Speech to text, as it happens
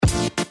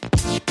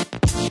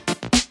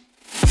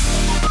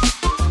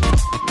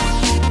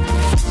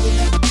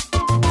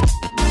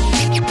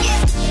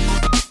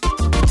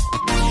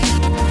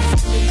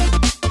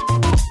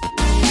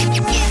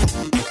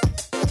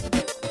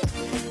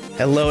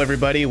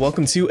everybody.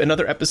 Welcome to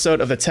another episode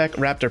of the Tech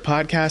Raptor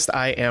podcast.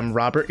 I am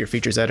Robert, your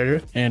features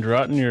editor. Andrew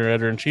Otten, your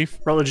editor-in-chief.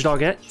 Rutledge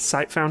Doggett,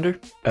 site founder.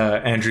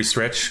 Andrew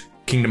Stretch,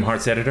 Kingdom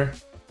Hearts editor.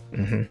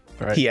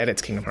 Right. He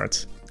edits Kingdom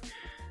Hearts.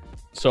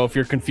 So if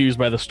you're confused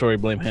by the story,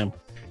 blame him.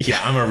 Yeah,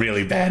 I'm a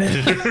really bad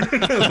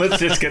editor. Let's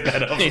just get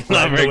that up. He's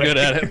not very good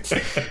at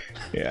it.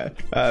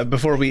 Yeah.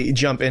 Before we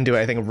jump into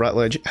it, I think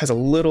Rutledge has a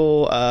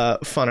little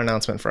fun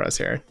announcement for us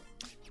here.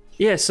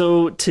 Yeah,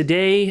 so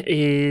today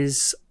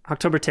is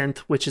October 10th,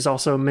 which is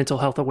also Mental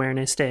Health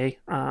Awareness Day.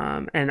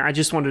 And I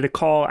just wanted to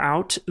call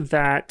out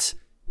that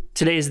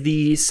today is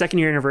the second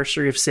year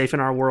anniversary of Safe in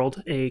Our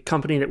World, a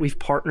company that we've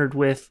partnered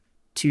with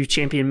to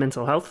champion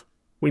mental health.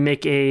 We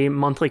make a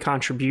monthly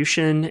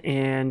contribution,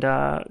 and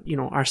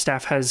our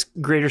staff has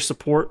greater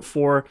support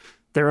for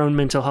their own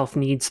mental health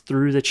needs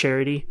through the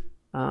charity.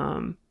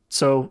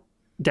 So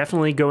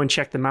definitely go and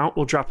check them out.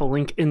 We'll drop a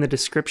link in the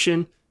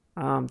description.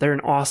 They're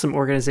an awesome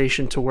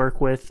organization to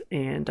work with,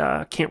 and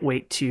can't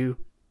wait to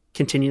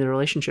continue the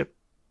relationship.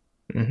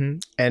 Mm-hmm.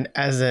 And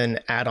as an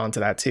add-on to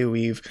that too,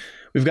 we've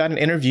got an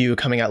interview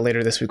coming out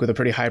later this week with a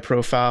pretty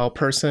high-profile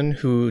person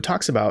who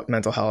talks about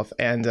mental health.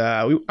 And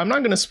I'm not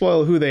going to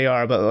spoil who they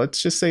are, but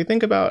let's just say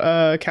think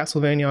about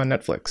Castlevania on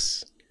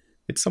Netflix.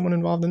 It's someone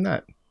involved in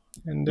that.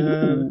 And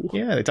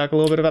they talk a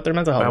little bit about their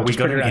mental health. Wow, we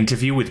got an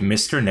interview with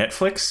Mr.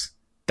 Netflix?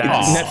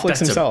 Netflix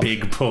himself. That's a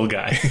big pull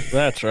guy.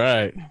 That's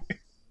right.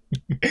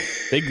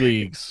 Big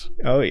leagues.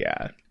 Oh,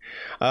 yeah.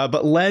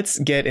 But let's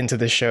get into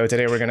the show.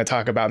 Today we're going to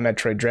talk about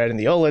Metroid Dread and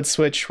the OLED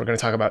Switch. We're going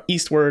to talk about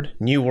Eastward,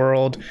 New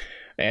World,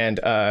 and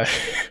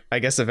I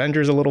guess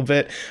Avengers a little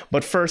bit.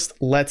 But first,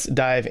 let's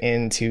dive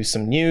into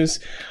some news.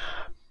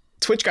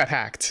 Twitch got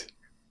hacked.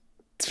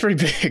 It's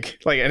pretty big.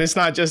 And it's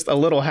not just a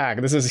little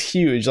hack. This is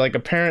huge.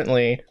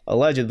 Apparently,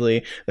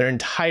 allegedly, their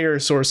entire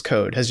source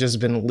code has just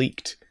been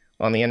leaked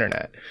on the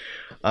internet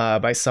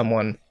by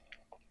someone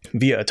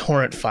via a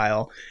torrent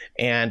file.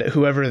 And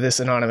whoever this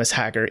anonymous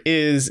hacker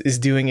is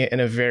doing it in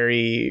a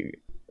very,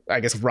 I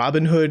guess,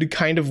 Robin Hood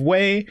kind of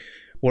way,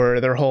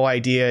 where their whole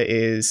idea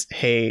is,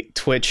 hey,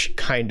 Twitch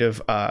kind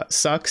of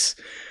sucks.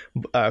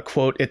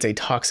 Quote, it's a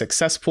toxic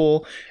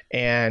cesspool,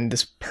 and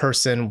this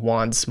person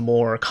wants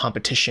more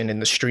competition in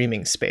the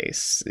streaming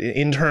space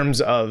in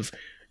terms of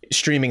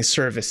streaming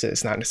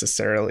services, not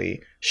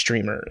necessarily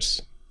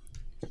streamers.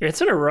 It's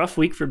been a rough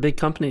week for big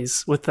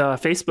companies, with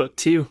Facebook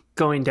too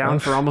going down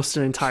for almost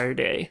an entire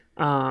day,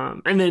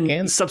 and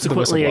then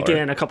subsequently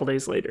again a couple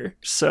days later.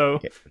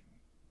 So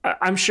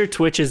I'm sure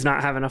Twitch is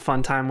not having a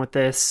fun time with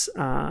this.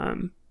 I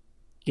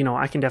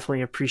can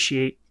definitely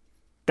appreciate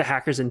the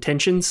hackers'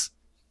 intentions.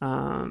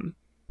 I'm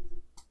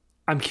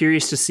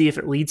curious to see if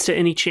it leads to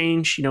any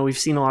change. We've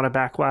seen a lot of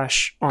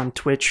backlash on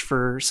Twitch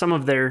for some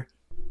of their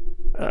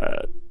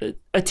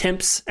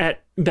attempts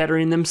at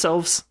bettering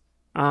themselves.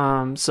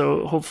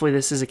 So hopefully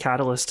this is a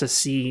catalyst to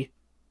see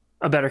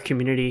a better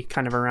community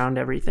kind of around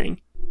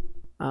everything.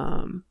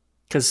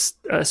 Because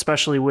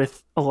especially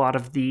with a lot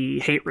of the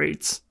hate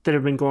rates that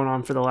have been going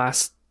on for the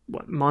last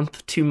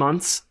month, 2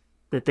 months,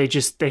 that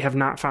they have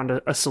not found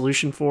a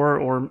solution for,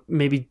 or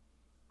maybe,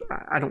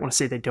 I don't want to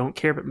say they don't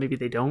care, but maybe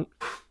they don't.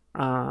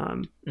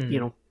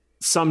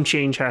 Some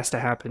change has to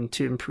happen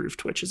to improve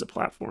Twitch as a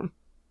platform.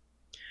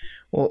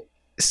 Well,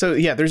 so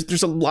yeah,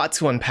 there's a lot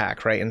to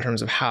unpack, right, in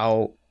terms of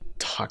how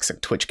toxic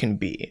Twitch can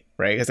be,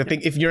 right? Because I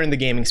think if you're in the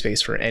gaming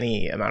space for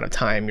any amount of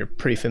time, you're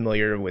pretty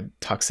familiar with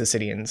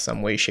toxicity in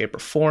some way, shape, or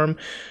form.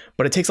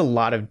 But it takes a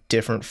lot of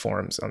different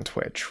forms on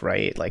Twitch,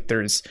 right?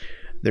 There's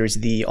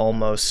the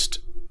almost,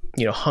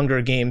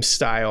 Hunger Games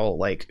style,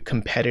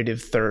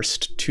 competitive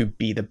thirst to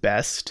be the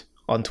best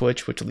on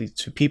Twitch, which leads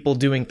to people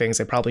doing things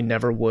they probably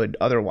never would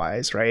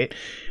otherwise, right?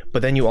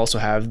 But then you also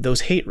have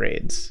those hate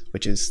raids,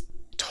 which is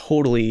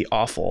totally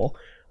awful.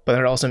 But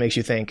it also makes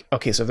you think,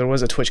 okay, so if there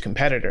was a Twitch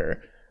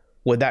competitor,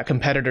 would that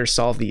competitor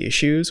solve the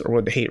issues, or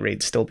would the hate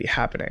raids still be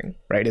happening,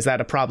 right? Is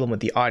that a problem with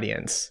the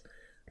audience,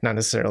 not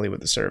necessarily with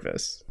the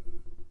service?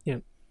 Yeah.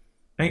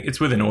 I think it's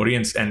with an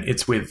audience, and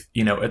it's with,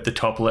 at the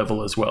top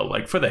level as well.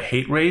 For the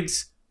hate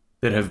raids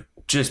that have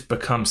just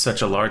become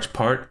such a large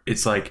part,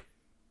 it's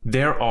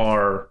there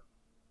are,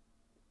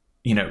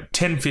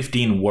 10,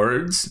 15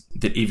 words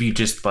that if you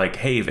just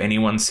hey, if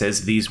anyone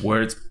says these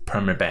words,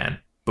 permaban,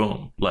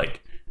 boom,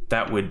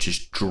 that would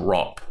just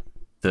drop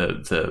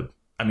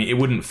it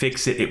wouldn't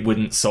fix it. It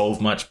wouldn't solve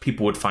much.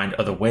 People would find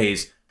other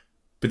ways.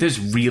 But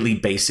there's really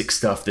basic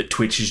stuff that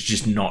Twitch is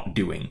just not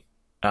doing,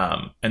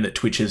 and that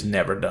Twitch has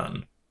never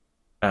done.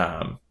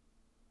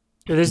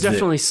 There's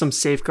definitely some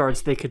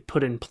safeguards they could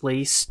put in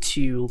place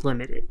to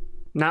limit it.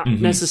 Not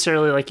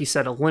necessarily, like you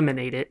said,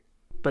 eliminate it,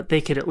 but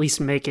they could at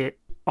least make it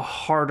a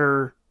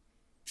harder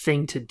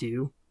thing to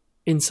do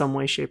in some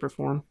way, shape, or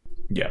form.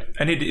 Yeah,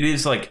 and it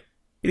is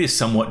it is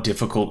somewhat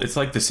difficult. It's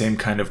the same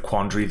kind of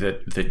quandary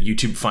that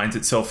YouTube finds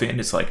itself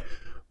in. It's well,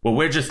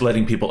 we're just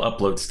letting people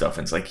upload stuff.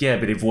 And it's yeah,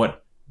 but if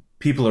what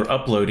people are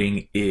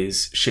uploading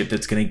is shit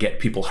that's going to get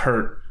people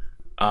hurt,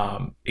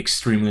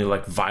 extremely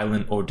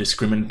violent or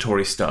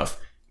discriminatory stuff,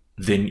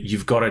 then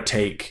you've got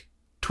to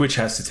Twitch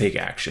has to take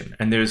action.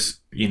 And there's,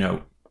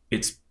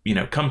 it's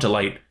come to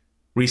light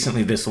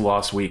recently this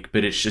last week,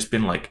 but it's just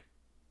been like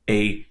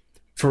a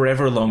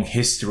forever long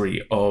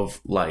history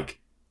of like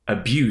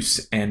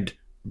abuse and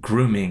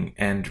grooming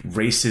and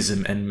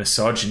racism and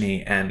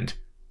misogyny, and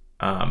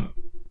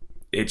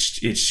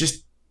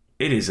it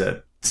is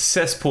a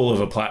cesspool of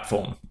a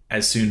platform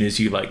as soon as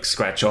you like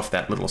scratch off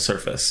that little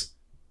surface.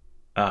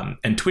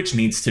 And Twitch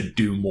needs to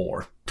do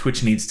more.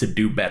 Twitch needs to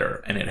do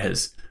better, and it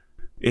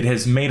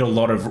has made a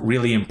lot of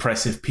really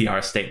impressive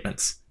PR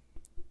statements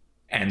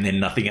and then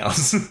nothing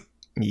else.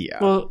 Yeah.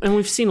 Well, and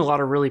we've seen a lot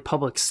of really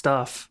public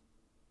stuff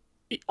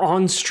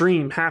on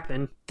stream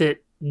happen that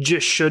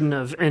just shouldn't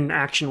have, and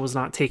action was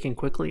not taken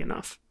quickly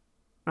enough.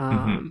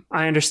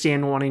 I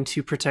understand wanting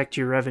to protect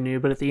your revenue,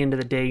 but at the end of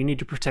the day, you need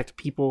to protect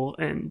people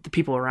and the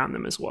people around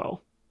them as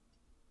well.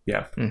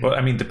 Yeah. Well,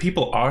 I mean, the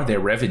people are their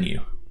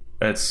revenue.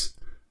 That's,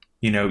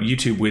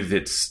 YouTube with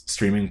its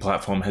streaming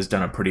platform has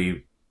done a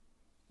pretty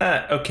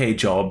okay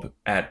job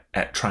at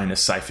trying to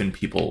siphon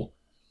people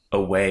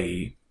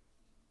away.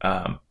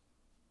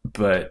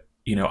 But,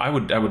 I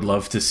would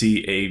love to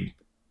see a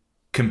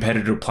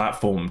competitor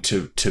platform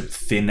to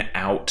thin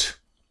out,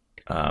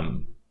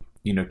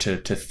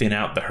 to thin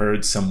out the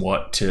herd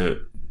somewhat,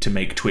 to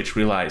make Twitch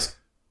realize,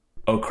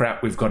 oh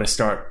crap, we've got to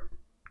start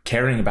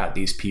caring about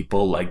these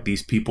people, like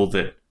these people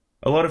that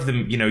a lot of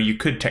them, you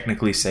could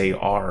technically say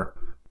are,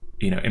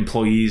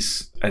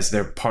 employees as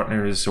their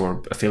partners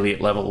or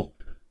affiliate level.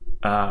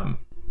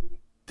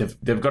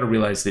 They've got to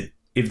realize that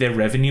if their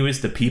revenue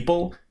is the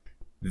people,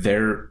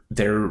 their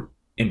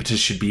impetus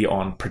should be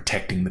on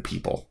protecting the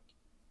people.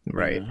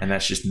 Right. And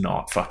that's just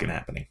not fucking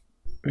happening.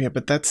 Yeah,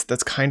 but that's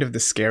kind of the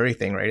scary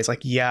thing, right? It's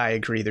like, yeah, I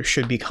agree, there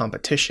should be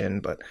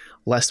competition, but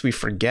lest we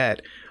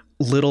forget,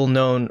 little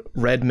known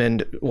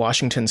Redmond,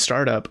 Washington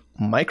startup,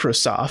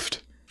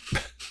 Microsoft,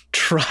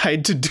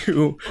 tried to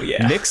do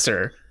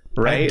Mixer,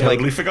 right? I'd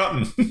totally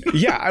forgotten.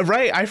 Yeah,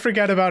 right. I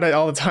forget about it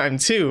all the time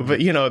too. But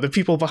the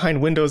people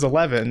behind Windows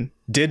 11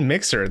 did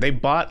Mixer. They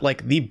bought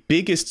like the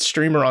biggest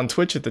streamer on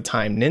Twitch at the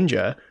time,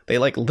 Ninja. They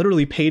like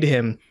literally paid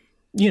him,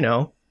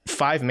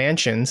 5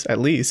 mansions at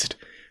least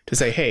to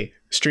say, hey,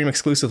 stream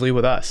exclusively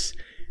with us.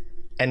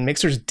 And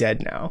Mixer's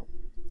dead now.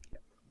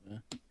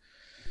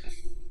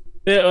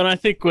 Yeah, and I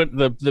think what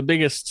the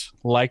biggest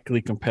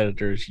likely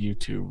competitor is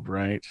YouTube,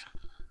 right?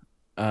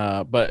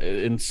 But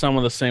in some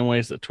of the same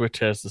ways that Twitch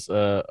has this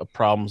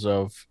problems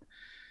of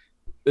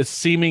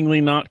seemingly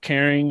not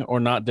caring or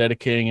not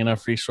dedicating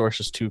enough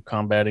resources to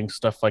combating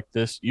stuff like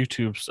this.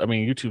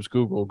 YouTube's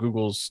Google.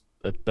 Google's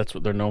that's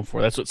what they're known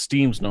for. That's what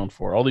Steam's known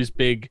for. All these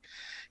big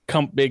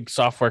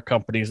software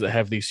companies that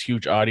have these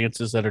huge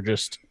audiences that are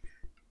just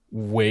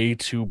way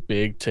too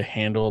big to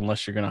handle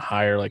unless you're going to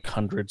hire like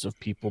hundreds of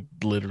people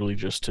literally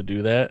just to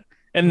do that.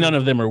 And none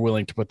of them are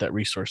willing to put that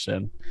resource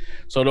in.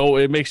 So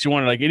it makes you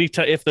wonder, like,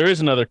 anytime if there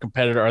is another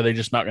competitor, are they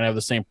just not going to have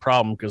the same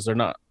problem? Because they're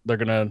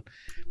going to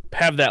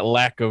have that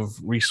lack of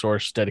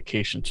resource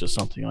dedication to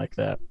something like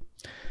that.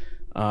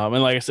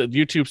 And like I said,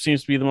 YouTube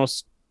seems to be the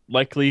most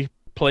likely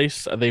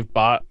place. They've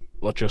bought,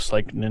 just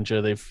like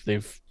Ninja,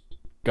 they've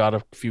got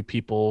a few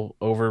people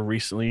over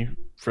recently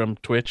from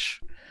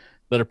Twitch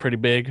that are pretty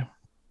big.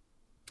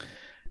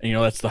 And,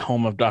 that's the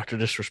home of Dr.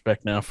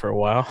 Disrespect now for a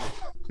while.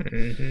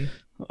 Mm-hmm.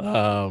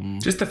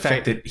 Just the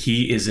fact that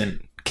he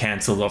isn't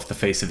canceled off the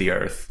face of the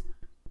earth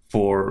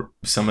for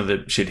some of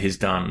the shit he's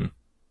done,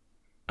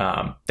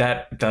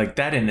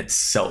 that in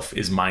itself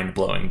is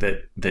mind-blowing,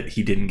 that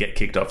he didn't get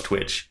kicked off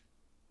Twitch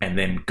and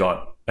then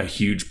got a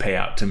huge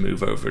payout to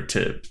move over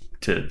to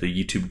the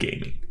YouTube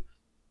gaming.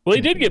 Well,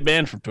 he did get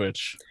banned from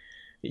Twitch.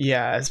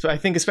 Yeah, I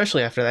think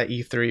especially after that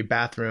E3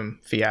 bathroom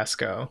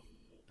fiasco.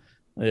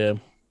 Yeah.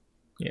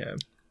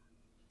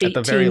 At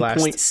the very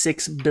last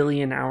 18.6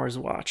 billion hours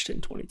watched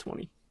in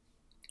 2020.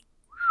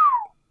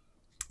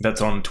 That's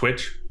on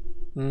Twitch?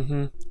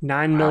 Mm-hmm.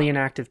 9 million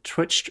active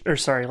Twitch,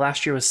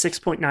 last year was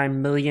 6.9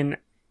 million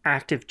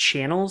active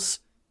channels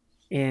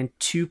and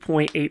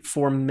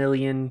 2.84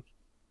 million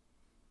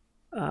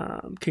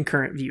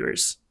concurrent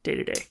viewers day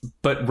to day.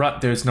 But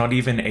there's not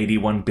even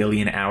 81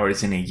 billion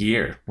hours in a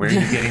year. Where are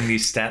you getting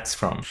these stats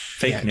from?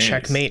 Fake news.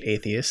 Checkmate,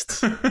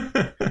 atheists.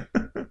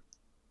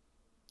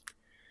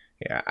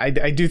 Yeah,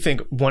 I do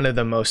think one of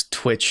the most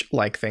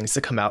Twitch-like things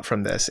to come out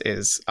from this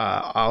is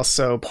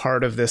also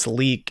part of this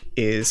leak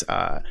is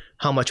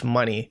how much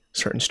money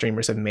certain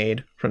streamers have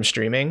made from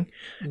streaming.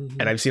 Mm-hmm.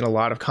 And I've seen a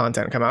lot of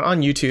content come out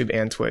on YouTube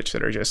and Twitch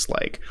that are just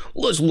like,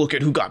 let's look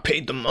at who got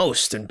paid the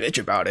most and bitch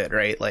about it,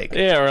 right? Like,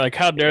 yeah, or like,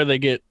 how dare they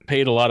get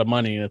paid a lot of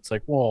money? And it's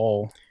like,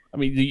 well, I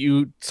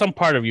mean, some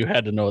part of you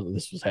had to know that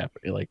this was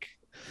happening. Like,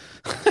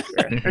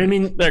 I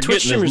mean, they're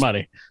getting this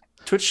money.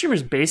 Twitch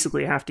streamers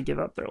basically have to give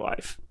up their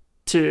life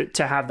to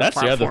have the That's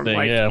platform. The other thing,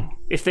 like, yeah.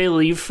 If they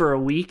leave for a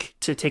week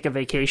to take a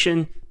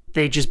vacation,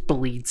 they just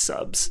bleed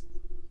subs.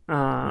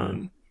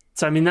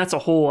 So I mean, that's a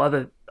whole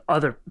other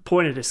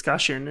point of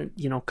discussion,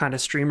 kind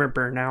of streamer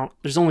burnout.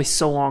 There's only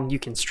so long you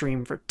can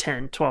stream for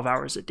 10, 12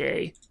 hours a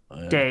day,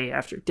 day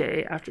after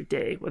day after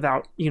day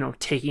without,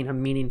 taking a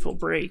meaningful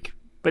break.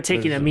 But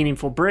taking a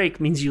meaningful break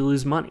means you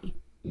lose money.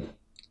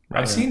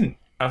 I've seen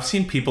I've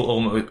seen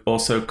people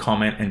also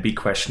comment and be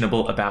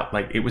questionable about,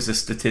 like, it was a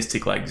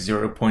statistic like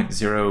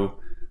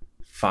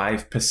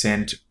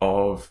 0.05%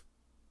 of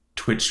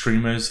Twitch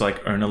streamers like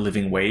earn a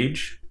living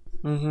wage.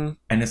 Mm-hmm.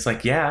 And it's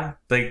like, yeah,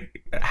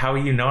 like, how are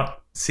you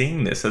not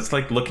seeing this? It's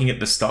like looking at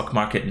the stock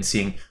market and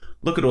seeing,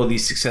 look at all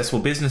these successful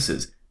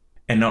businesses,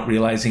 and not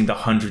realizing the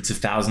hundreds of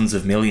thousands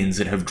of millions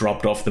that have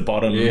dropped off the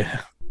bottom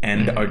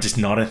and are just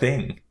not a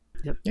thing.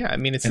 Yeah, I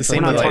mean, it's the We're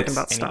same not with talking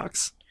about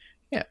stocks.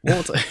 Yeah, well,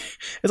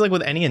 it's like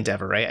with any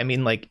endeavor, right? I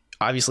mean, like,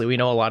 obviously we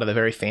know a lot of the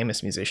very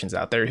famous musicians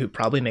out there who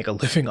probably make a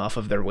living off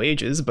of their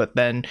wages, but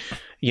then,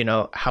 you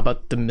know, how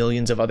about the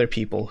millions of other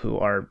people who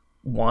are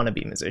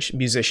wannabe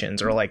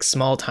musicians or like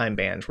small time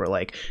bands where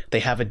like they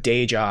have a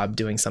day job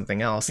doing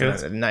something else and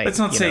then at night. Let's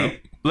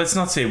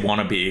not say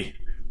wannabe,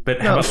 but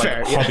how about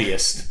fair, like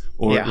hobbyist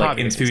or like hobbyist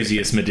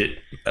enthusiast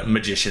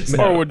magicians,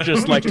 Or would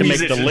just like to make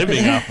the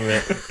living off of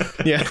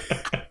it. Yeah.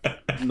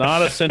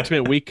 Not a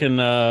sentiment we can,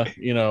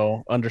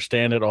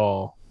 understand at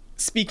all.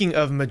 Speaking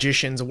of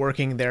magicians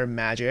working their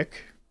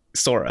magic,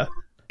 Sora.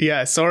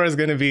 Yeah, Sora's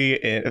going to be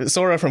in...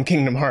 Sora from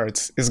Kingdom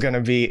Hearts is going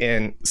to be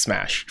in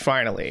Smash,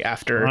 finally.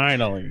 After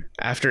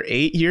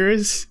 8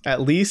 years, at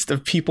least,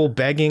 of people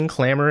begging,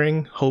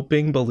 clamoring,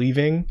 hoping,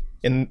 believing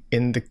in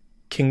the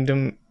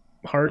Kingdom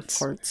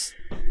Hearts.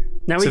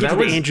 Now we get to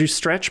the Andrew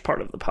Stretch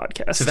part of the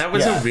podcast. So that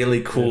was a really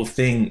cool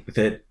thing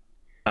that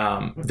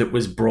that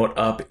was brought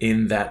up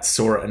in that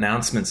Sora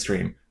announcement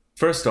stream.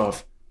 First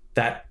off,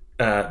 that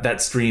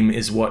stream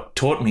is what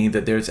taught me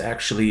that there's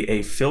actually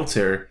a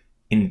filter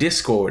in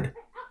Discord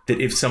that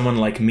if someone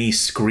like me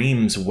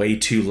screams way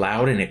too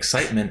loud in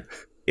excitement,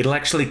 it'll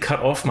actually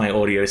cut off my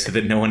audio so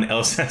that no one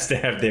else has to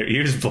have their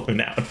ears blown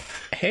out.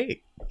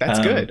 Hey, that's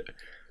good.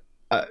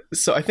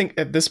 So I think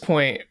at this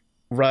point,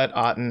 Rudd,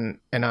 Otten,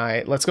 and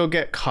I, let's go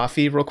get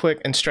coffee real quick,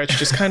 and Stretch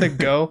just kind of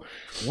go.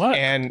 What?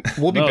 And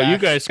we'll be back. You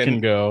guys can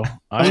go.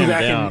 I'll be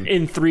back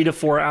in 3 to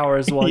 4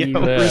 hours while you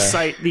Yeah.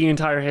 recite the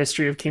entire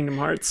history of Kingdom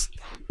Hearts.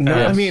 No,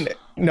 Yes.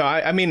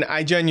 I mean,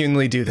 I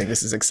genuinely do think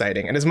this is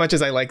exciting. And as much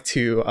as I like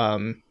to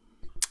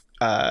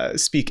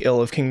speak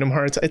ill of Kingdom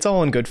Hearts, it's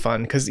all in good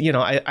fun because, you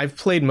know, I've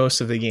played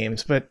most of the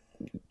games, but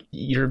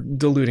you're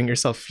deluding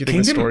yourself if you think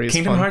the story is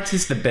Kingdom fun. Hearts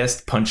is the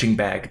best punching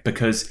bag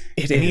because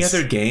It any is.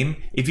 other game,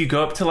 if you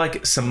go up to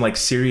like some like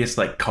serious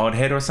like COD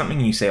head or something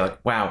and you say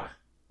like, wow,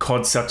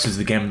 COD sucks as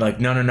the game,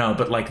 like no,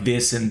 but like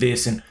this and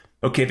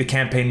okay, the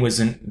campaign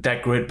wasn't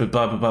that great, but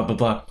blah blah blah blah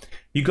blah.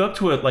 You go up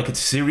to a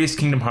serious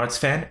Kingdom Hearts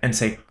fan and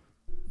say,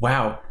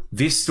 wow,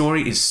 this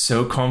story is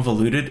so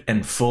convoluted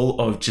and full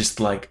of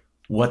just like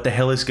what the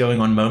hell is going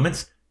on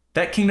moments.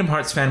 That Kingdom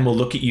Hearts fan will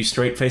look at you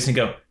straight face and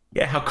go,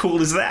 yeah, how cool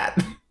is that?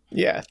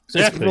 Yeah,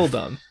 Exactly. it's real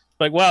dumb.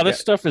 Like, wow, this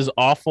stuff is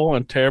awful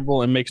and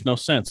terrible and makes no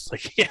sense. It's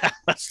like, yeah,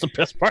 that's the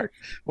best part.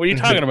 What are you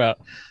talking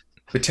about?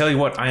 But tell you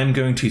what, I am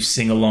going to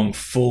sing along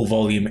full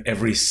volume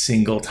every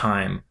single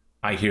time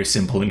I hear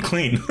Simple and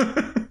Clean.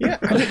 Yeah,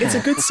 I mean, it's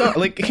a good song.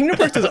 Like, Kingdom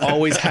Hearts has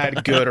always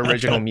had good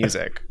original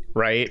music,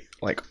 right?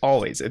 Like,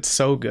 always. It's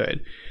so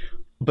good.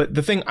 But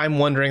the thing I'm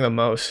wondering the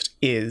most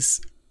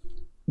is,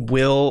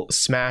 will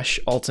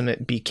Smash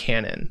Ultimate be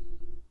canon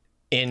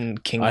in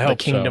I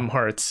Kingdom hope so.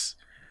 Hearts?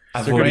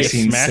 I've there gonna already be a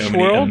seen Smash so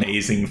many World?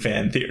 amazing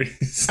fan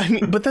theories. I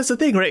mean, but that's the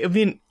thing, right? I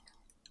mean,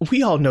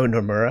 we all know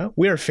Nomura.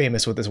 We are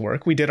famous with his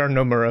work. We did our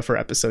Nomura for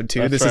episode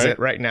 2. That's This is right. it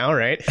right now,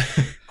 right?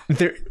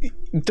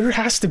 There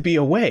has to be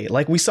a way.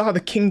 Like, we saw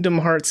the Kingdom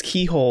Hearts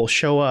keyhole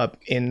show up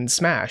in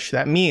Smash.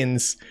 That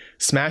means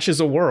Smash is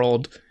a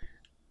world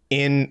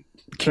in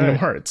Kingdom Right.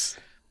 Hearts.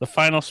 The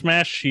final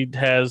smash she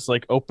has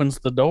like opens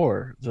the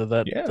door, Yeah.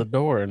 the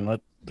door,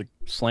 and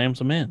slams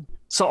them in.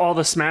 So all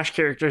the Smash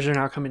characters are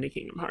now coming to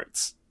Kingdom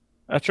Hearts.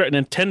 That's right.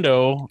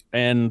 Nintendo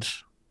and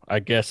I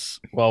guess,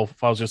 well,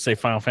 if I was going to say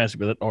Final Fantasy,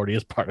 but that already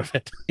is part of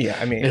it. Yeah,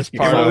 I mean, It's you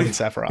part Cloud of- and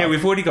Sephiroth. Yeah,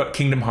 we've already got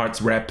Kingdom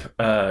Hearts rep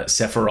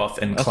Sephiroth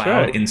and That's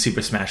Cloud right. in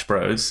Super Smash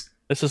Bros.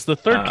 This is the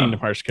third Kingdom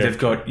Hearts character. They've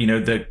got,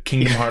 the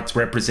Kingdom Hearts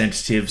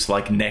representatives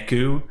like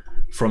Neku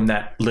from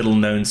that little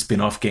known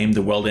spin-off game,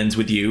 The World Ends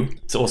With You.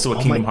 It's also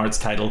a Kingdom Hearts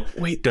title.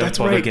 Wait, Don't that's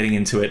bother right. getting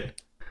into it.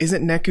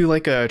 Isn't Neku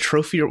like a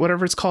trophy or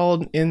whatever it's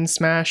called in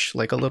Smash?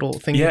 Like a little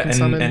thing you Yeah, can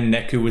summon? and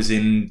Neku was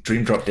in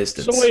Dream Drop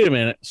Distance. So wait a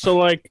minute. So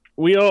like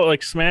we all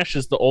like Smash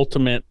is the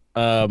ultimate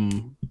like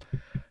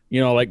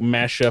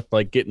mashup,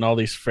 like getting all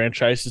these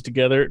franchises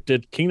together.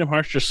 Did Kingdom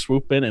Hearts just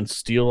swoop in and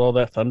steal all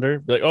that thunder?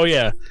 Be like, oh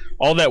yeah,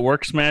 all that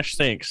work, Smash,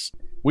 thanks.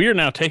 We are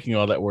now taking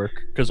all that work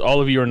because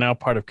all of you are now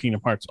part of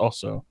Kingdom Hearts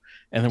also.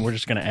 And then we're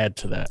just going to add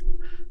to that.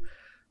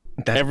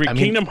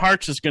 Kingdom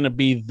Hearts is going to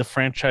be the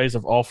franchise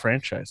of all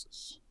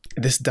franchises.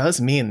 This does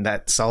mean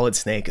that Solid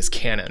Snake is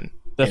canon.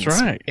 That's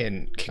right.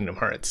 In Kingdom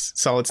Hearts.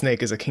 Solid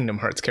Snake is a Kingdom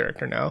Hearts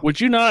character now. Would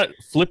you not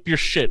flip your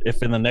shit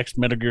if in the next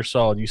Metal Gear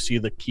Solid you see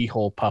the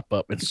keyhole pop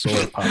up and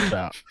Sora pops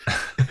out?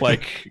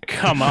 Like,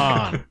 come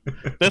on.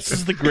 This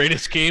is the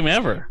greatest game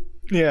ever.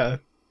 Yeah.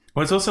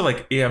 Well, it's also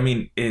like,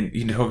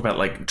 you talk about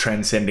like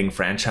transcending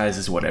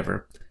franchises,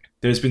 whatever.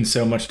 There's been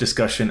so much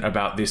discussion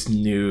about this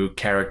new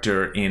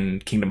character in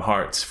Kingdom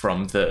Hearts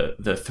from the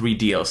 3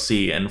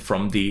 DLC and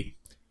from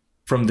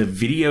from the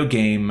video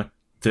game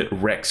that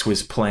Rex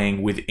was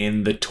playing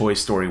within the Toy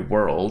Story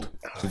world,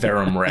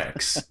 Verum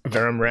Rex.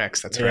 Verum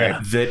Rex, that's right.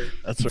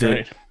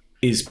 That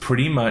is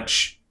pretty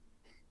much,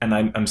 and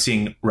I'm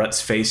seeing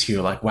Rut's face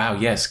here like, wow,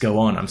 yes, go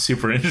on. I'm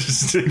super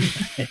interested.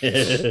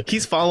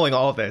 He's following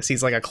all of this.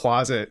 He's like a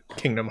closet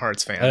Kingdom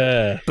Hearts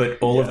fan. But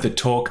all of the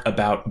talk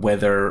about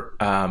whether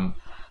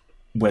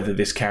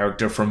this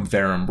character from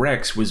Verum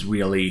Rex was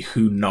really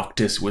who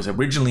Noctis was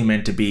originally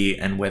meant to be,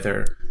 and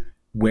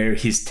where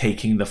he's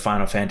taking the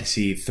Final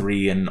Fantasy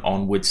 3 and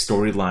onward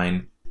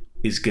storyline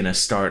is going to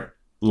start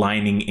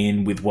lining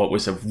in with what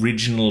was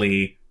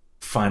originally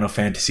Final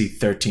Fantasy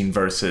 13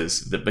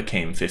 Versus that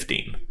became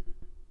 15.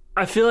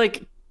 I feel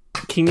like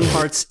Kingdom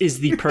Hearts is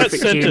the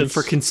perfect game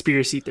for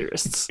conspiracy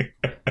theorists.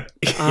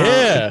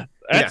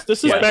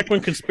 This is back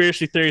when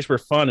conspiracy theories were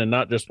fun and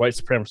not just white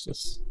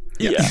supremacists.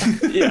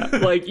 Yeah.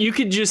 Like you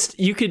could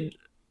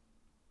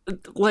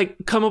like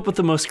come up with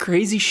the most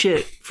crazy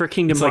shit for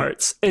Kingdom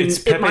Hearts. And it's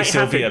Pepe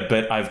Sylvia,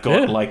 but I've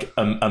got like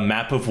a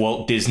map of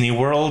Walt Disney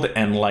World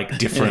and like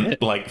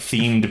different like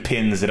themed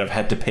pins that I've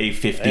had to pay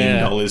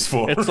 $15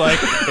 for. It's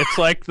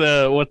like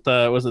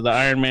the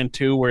Iron Man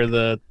 2 where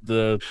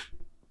the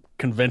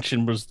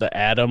convention was the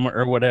Atom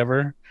or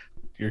whatever.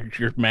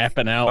 You're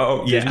mapping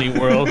out Disney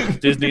World,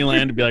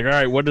 Disneyland to be like, all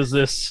right, what does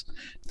this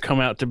come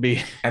out to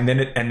be? And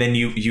then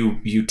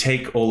you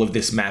take all of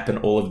this map and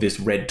all of this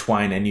red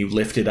twine and you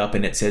lift it up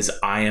and it says,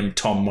 I am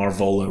Tom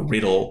Marvolo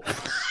Riddle.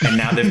 And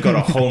now they've got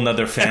a whole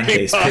nother fan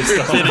base pissed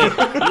off.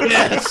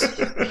 Yes.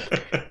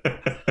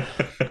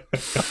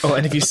 Oh,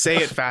 and if you say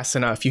it fast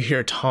enough, you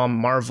hear Tom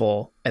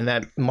Marvel, and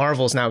that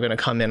Marvel's now going to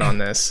come in on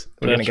this.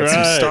 We're going to get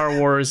some Star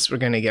Wars. We're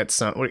going to get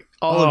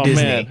all of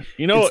Disney. Man.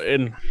 You know,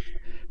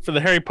 for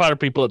the Harry Potter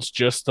people, it's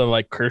just the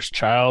like cursed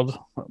child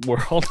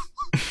world.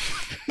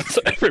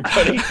 So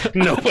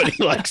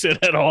nobody likes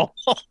it at all.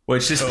 Well,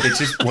 it's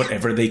just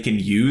whatever they can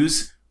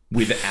use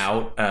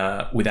without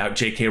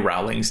J.K.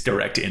 Rowling's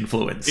direct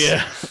influence.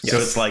 Yeah. So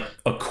it's like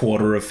a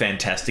quarter of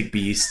Fantastic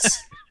Beasts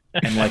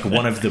and like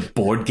one of the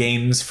board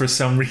games for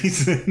some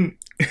reason.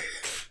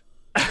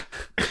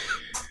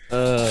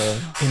 And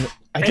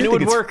it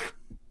would work.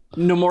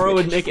 Nomura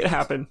would make it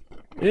happen.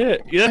 Yeah,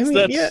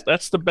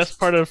 that's the best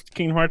part of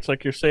Kingdom Hearts.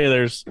 Like you're saying,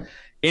 there's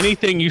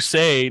anything you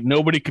say,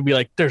 nobody could be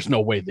like, "There's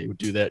no way they would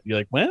do that." You're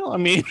like, "Well, I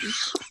mean,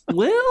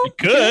 you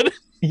could."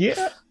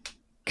 Yeah,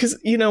 because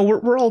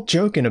we're all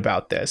joking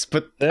about this,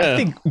 but I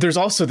think there's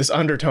also this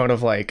undertone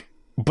of like,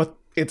 but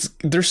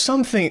there's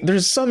some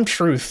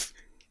truth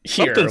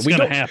here. Something's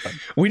gonna happen.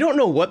 We don't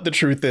know what the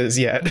truth is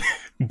yet,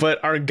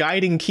 but our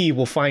guiding key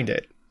will find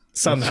it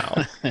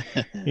somehow.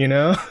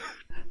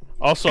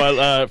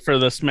 Also, for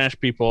the Smash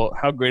people,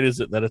 how great is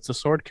it that it's a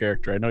sword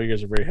character? I know you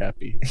guys are very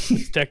happy.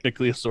 It's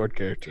technically a sword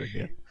character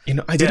again.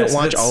 I didn't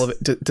watch all of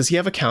it. Does he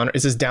have a counter?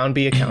 Is his down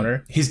B a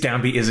counter? His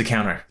down B is a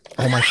counter.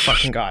 Oh my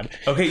fucking god.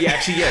 Okay, yeah,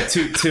 actually, yeah.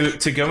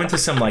 To go into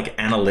some like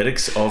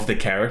analytics of the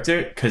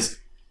character, because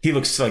he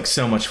looks like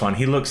so much fun.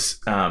 He looks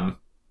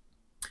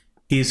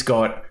he's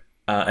got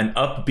an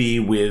up B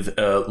with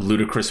a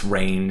ludicrous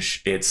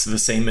range. It's the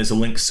same as a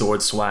Link's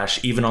sword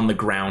slash. Even on the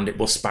ground, it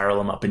will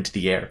spiral him up into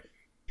the air.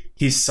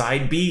 His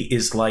side B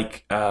is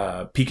like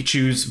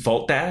Pikachu's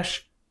Volt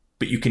Dash,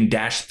 but you can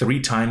dash 3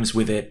 times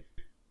with it.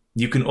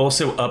 You can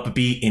also up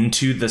B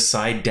into the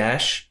side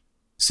dash.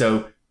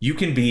 So you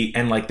can be,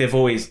 and like they've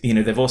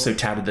also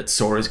touted that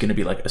Sora is going to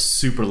be like a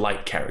super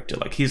light character.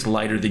 Like he's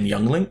lighter than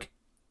Young Link,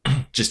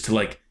 just to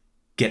like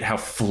get how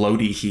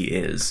floaty he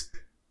is.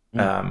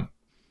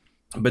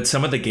 But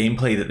some of the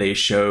gameplay that they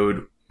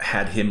showed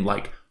had him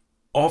like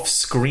off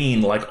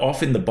screen, like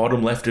off in the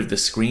bottom left of the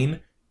screen,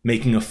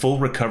 making a full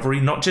recovery,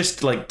 not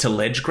just like to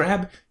ledge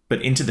grab,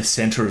 but into the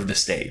center of the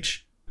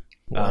stage.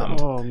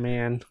 Oh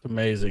man,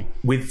 amazing!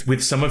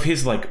 With some of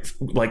his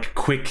like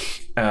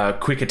quick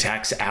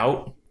attacks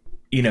out,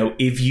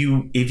 if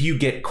you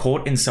get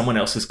caught in someone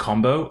else's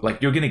combo,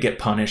 like you're gonna get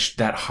punished.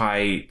 That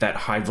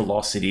high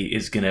velocity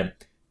is gonna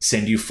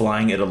send you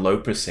flying at a low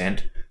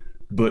percent.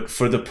 But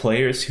for the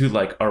players who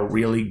like are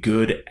really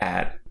good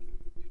at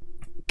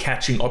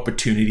catching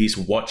opportunities,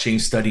 watching,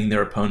 studying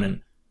their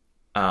opponent,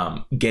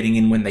 getting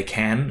in when they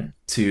can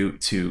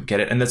to get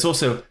it. And that's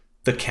also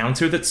the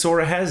counter that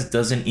Sora has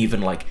doesn't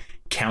even like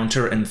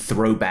counter and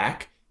throw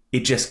back.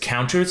 It just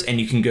counters and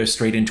you can go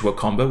straight into a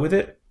combo with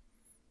it.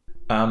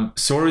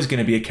 Sora is going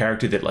to be a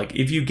character that like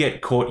if you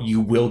get caught,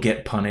 you will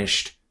get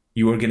punished.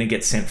 You are going to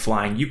get sent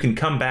flying. You can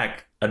come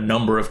back a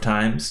number of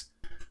times.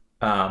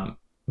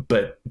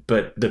 But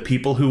the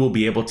people who will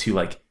be able to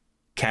like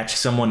catch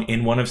someone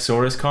in one of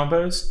Sora's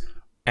combos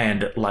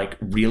and like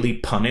really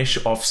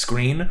punish off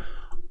screen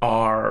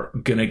are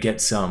gonna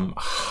get some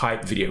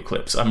hype video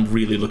clips. I'm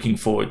really looking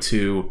forward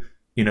to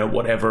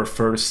whatever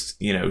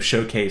first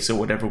showcase or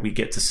whatever we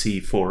get to see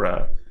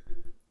for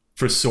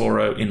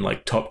Sora in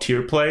like top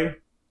tier play,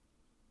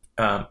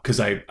 because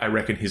I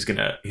reckon he's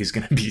gonna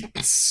be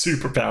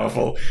super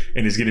powerful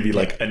and he's gonna be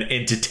like an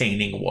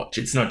entertaining watch.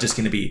 It's not just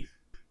gonna be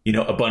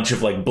a bunch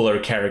of like blur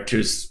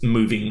characters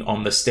moving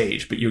on the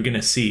stage, but you're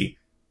gonna see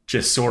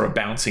just Sora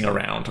bouncing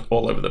around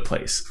all over the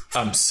place.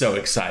 I'm so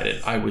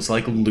excited. I was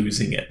like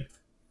losing it.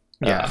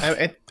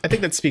 Yeah, I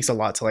think that speaks a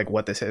lot to like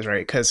what this is,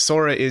 right? Because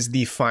Sora is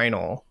the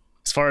final,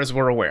 as far as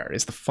we're aware,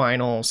 is the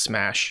final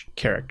Smash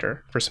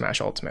character for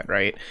Smash Ultimate,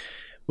 right?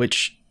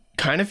 Which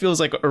kind of feels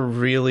like a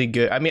really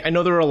good. I mean, I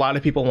know there were a lot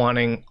of people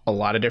wanting a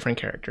lot of different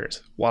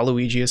characters,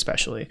 Waluigi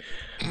especially,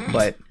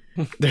 but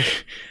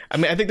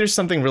I think there's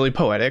something really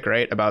poetic,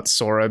 right, about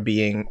Sora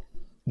being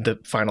the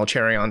final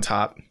cherry on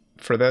top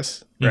for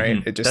this, right?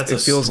 Mm-hmm. It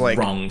feels like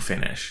wrong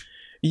finish.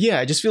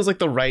 Yeah, it just feels like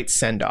the right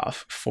send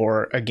off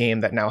for a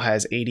game that now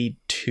has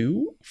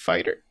 82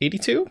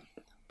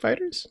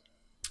 fighters.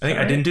 I think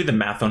I didn't do the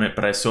math on it,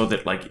 but I saw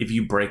that like if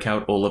you break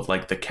out all of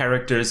like the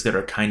characters that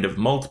are kind of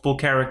multiple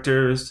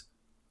characters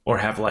or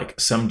have like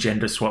some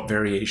gender swap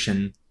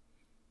variation,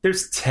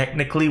 there's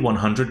technically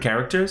 100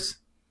 characters.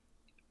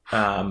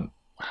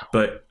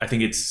 But I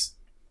think it's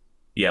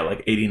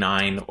like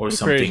 89 or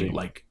something crazy.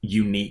 like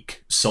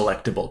unique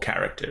selectable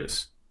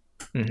characters.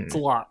 Mm-hmm. It's a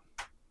lot.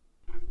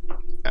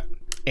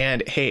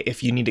 And hey,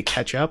 if you need to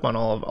catch up on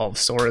all of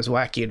Sora's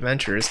wacky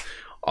adventures,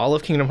 all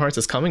of Kingdom Hearts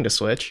is coming to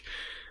Switch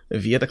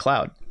via the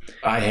cloud.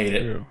 I hate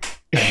it. True.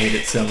 I hate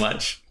it so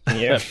much.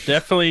 Yeah. That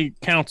definitely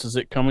counts as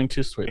it coming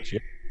to Switch.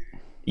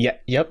 Yeah.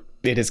 Yep.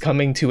 It is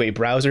coming to a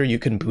browser you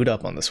can boot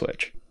up on the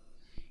Switch.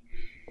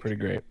 Pretty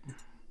great.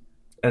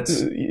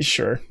 That's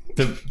sure.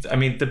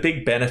 The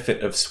big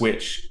benefit of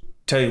Switch,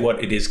 tell you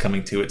what it is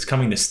coming to. It's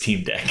coming to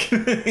Steam Deck.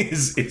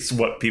 it's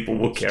what people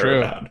will care true.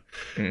 about.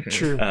 Mm-hmm.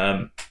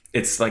 True.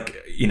 It's like,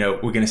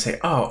 we're going to say,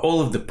 all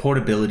of the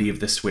portability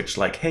of the Switch.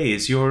 Like, hey,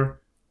 is your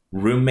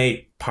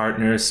roommate,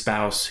 partner,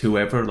 spouse,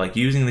 whoever, like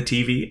using the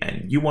TV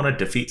and you want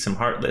to defeat some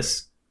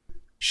Heartless?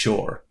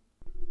 Sure.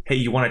 Hey,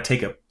 you want to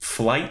take a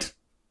flight?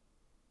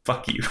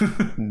 Fuck you.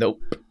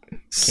 Nope.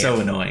 So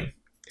Can't. annoying.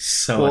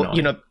 So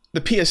annoying. The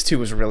PS2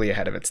 was really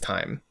ahead of its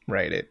time,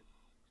 right? It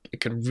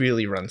could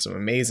really run some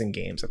amazing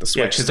games that the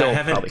Switch still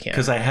probably can't.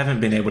 Because I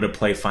haven't been able to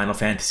play Final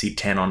Fantasy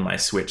X on my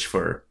Switch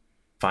for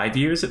 5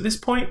 years at this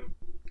point.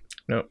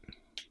 Nope.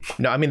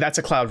 No, I mean, that's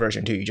a cloud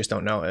version too. You just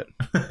don't know it.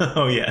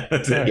 Oh, yeah.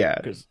 That's it. Yeah.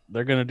 Because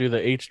they're going to do the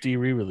HD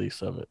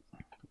re-release of it.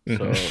 So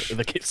Mhm.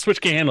 the Switch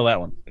can't handle that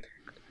one.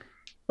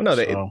 Well, no,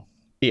 So,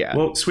 yeah.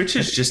 Well, Switch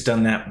has just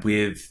done that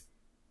with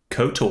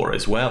KOTOR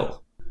as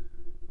well.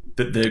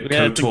 The I think KOTOR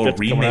that's coming out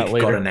remake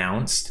later. got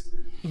announced,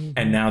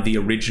 and now the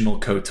original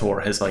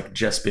KOTOR has like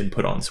just been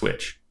put on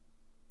Switch.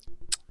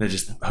 They're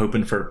just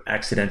hoping for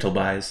accidental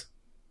buys.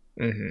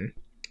 Mm-hmm.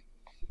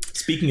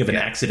 Speaking of an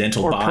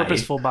accidental Or buy,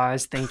 purposeful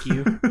buys. Thank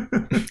you.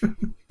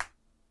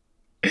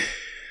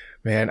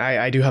 Man,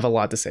 I do have a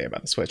lot to say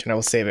about the Switch, and I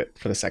will save it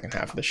for the second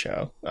half of the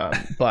show.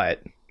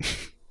 But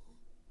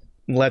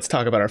let's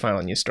talk about our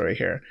final news story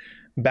here.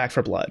 Back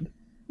for Blood.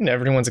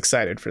 Everyone's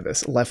excited for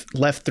this.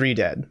 Left 3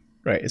 Dead,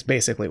 right, is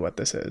basically what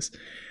this is.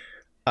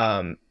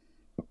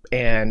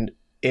 And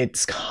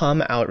it's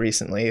come out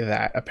recently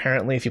that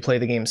apparently if you play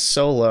the game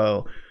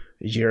solo,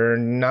 you're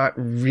not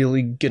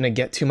really going to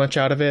get too much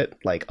out of it.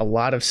 Like, a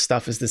lot of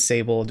stuff is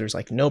disabled. There's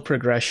like no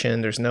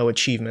progression. There's no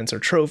achievements or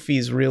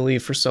trophies really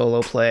for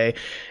solo play.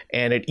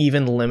 And it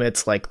even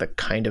limits like the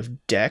kind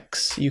of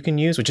decks you can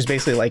use, which is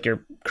basically like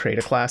your create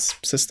a class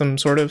system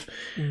sort of.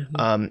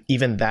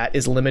 Even that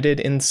is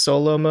limited in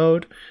solo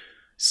mode.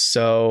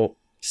 So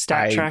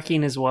Stat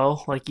tracking as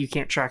well. Like, you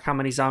can't track how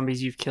many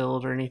zombies you've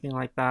killed or anything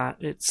like that.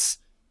 It's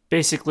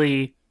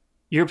basically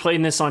you're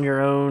playing this on your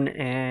own,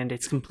 and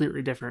it's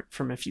completely different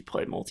from if you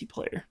play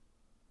multiplayer.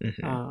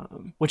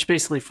 Which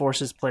basically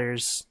forces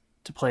players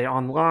to play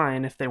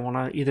online if they want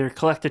to either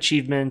collect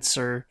achievements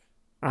or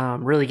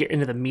really get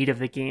into the meat of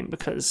the game,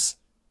 because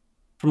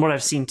from what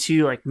I've seen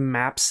too, like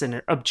maps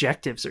and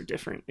objectives are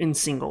different in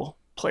single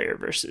player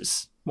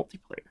versus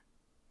multiplayer.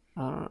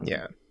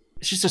 yeah.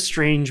 It's just a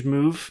strange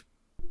move.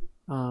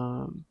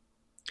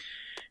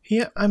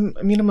 Yeah, I'm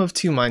of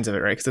two minds of it,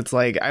 right? Because it's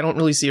like I don't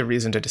really see a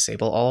reason to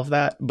disable all of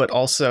that, but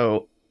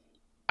also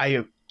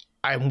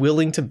I'm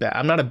willing to bet.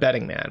 I'm not a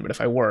betting man, but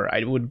if I were,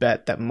 I would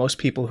bet that most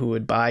people who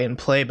would buy and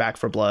play Back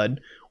for Blood,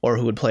 or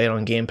who would play it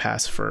on Game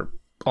Pass for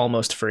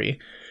almost free,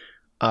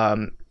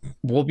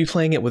 will be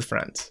playing it with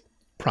friends,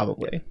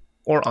 probably,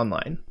 or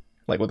online,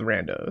 like with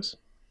randos.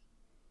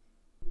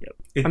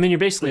 I mean, you're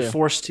basically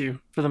forced to,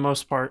 for the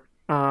most part,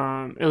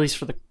 at least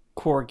for the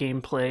core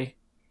gameplay.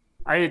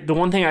 The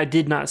one thing I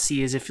did not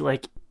see is if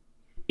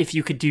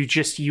you could do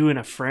just you and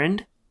a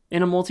friend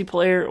in a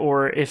multiplayer,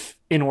 or if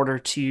in order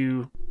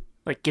to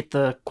like get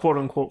the quote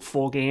unquote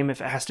full game,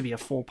 if it has to be a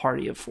full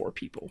party of 4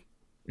 people.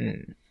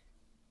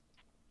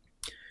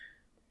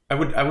 I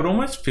would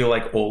almost feel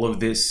like all of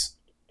this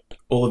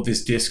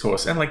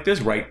discourse, and like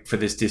there's right for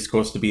this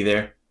discourse to be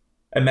there.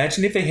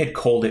 Imagine if they had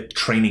called it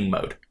training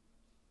mode.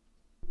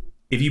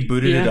 If you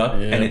booted it up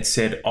and it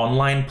said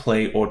online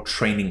play or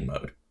training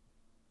mode.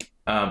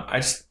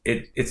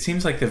 It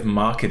seems like they've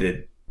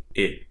marketed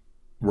it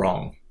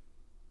wrong.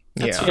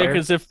 That's Yeah, fair.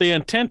 because if the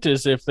intent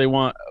is if they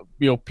want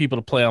people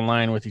to play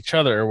online with each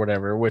other or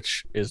whatever,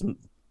 which isn't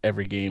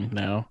every game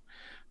now,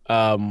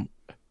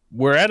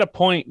 we're at a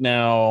point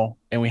now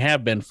and we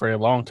have been for a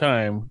long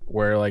time,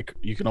 where like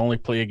you can only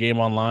play a game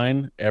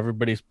online.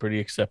 Everybody's pretty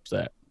accepts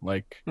that.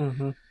 Like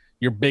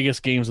your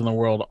biggest games in the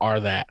world are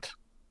that.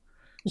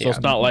 So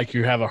it's not like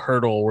you have a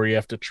hurdle where you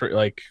have to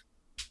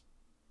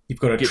you've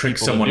got to trick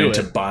someone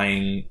into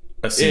buying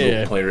a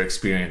single player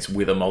experience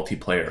with a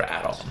multiplayer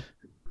add-on.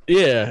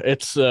 Yeah,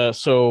 it's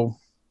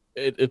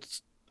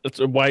it's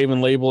why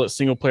even label it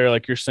single player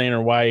like you're saying,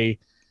 or why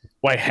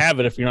have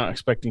it if you're not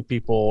expecting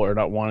people or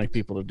not wanting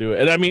people to do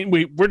it? And I mean,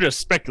 we're just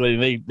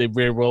speculating. They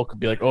very well could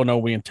be like, oh no,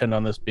 we intend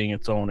on this being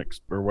its own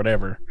or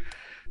whatever.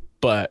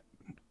 But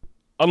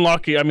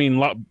unlocking, I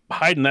mean,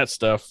 hiding that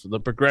stuff, the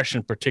progression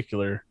in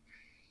particular,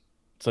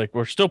 it's like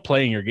we're still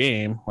playing your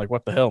game. Like,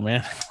 what the hell,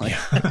 man? Like,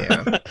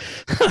 yeah.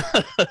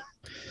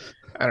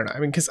 I don't know. I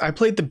mean, because I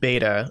played the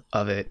beta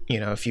of it,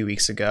 a few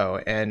weeks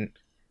ago, and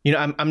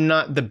I'm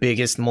not the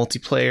biggest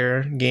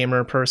multiplayer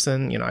gamer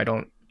person. I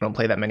don't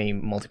play that many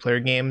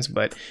multiplayer games,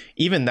 but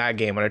even that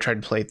game, when I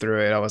tried to play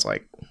through it, I was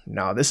like,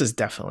 no, this is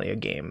definitely a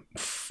game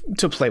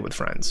to play with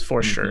friends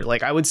for sure.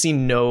 Like, I would see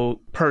no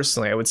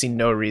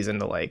reason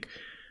to like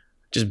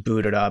just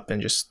boot it up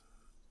and just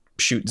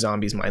shoot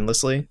zombies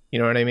mindlessly. You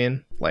know what I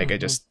mean? Like, I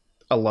just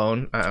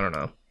alone, I don't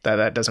know,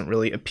 that doesn't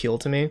really appeal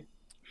to me.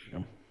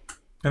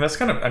 And that's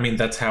kind of, I mean,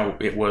 that's how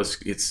it was.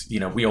 It's,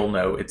 we all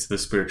know it's the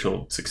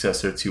spiritual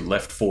successor to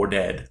Left 4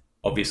 Dead.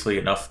 Obviously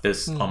enough,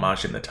 there's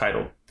homage in the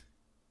title.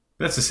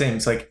 But that's the same.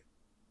 It's like,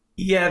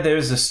 yeah,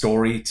 there's a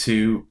story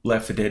to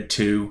Left 4 Dead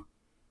 2.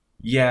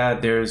 Yeah,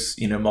 there's,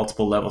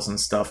 multiple levels and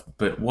stuff.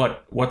 But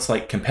what's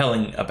like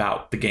compelling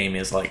about the game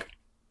is like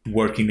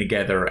working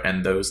together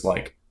and those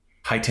like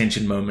high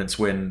tension moments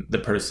when the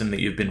person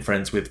that you've been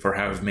friends with for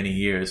however many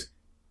years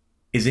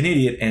is an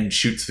idiot and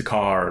shoots the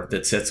car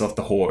that sets off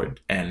the horde,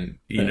 and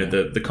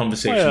the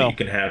conversation that you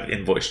can have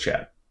in voice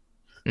chat.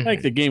 I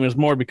think the game has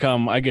more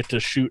become, I get to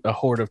shoot a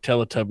horde of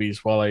Teletubbies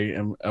while I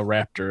am a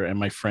raptor and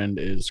my friend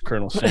is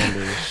Colonel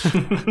Sanders.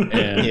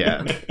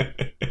 And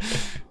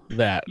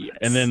that. Yes.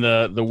 And then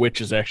the witch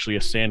is actually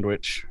a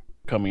sandwich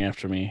coming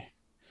after me.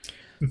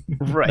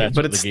 Right. That's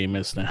what the game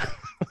is now.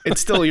 It's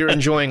still, you're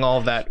enjoying all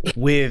of that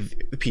with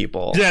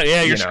people.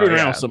 Yeah, you're screwing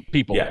around with some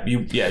people.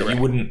 You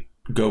wouldn't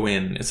go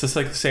in. It's just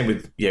like the same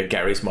with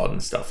Gary's Mod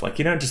and stuff. Like,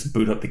 you don't just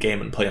boot up the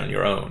game and play on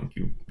your own.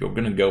 You're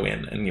gonna go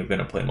in and you're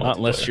gonna play multiplayer. Not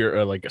unless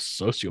you're like a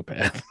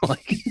sociopath.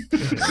 Like,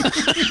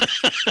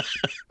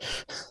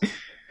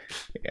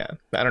 yeah,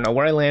 I don't know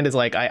where I land is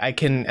like I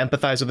can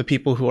empathize with the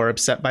people who are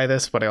upset by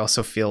this, but I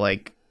also feel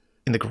like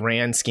in the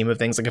grand scheme of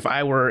things, like if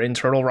I were in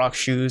Turtle Rock's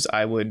shoes,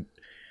 I would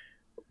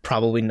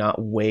probably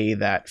not weigh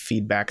that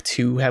feedback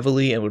too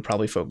heavily and would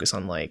probably focus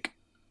on like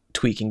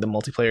tweaking the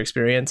multiplayer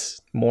experience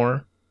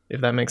more,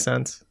 if that makes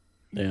sense.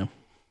 Yeah.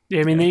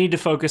 I mean, they need to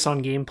focus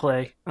on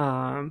gameplay.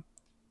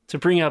 To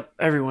bring up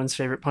everyone's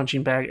favorite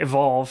punching bag,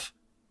 Evolve,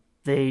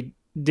 they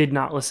did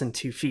not listen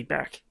to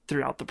feedback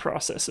throughout the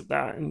process of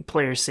that, and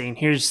players saying,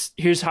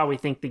 here's how we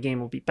think the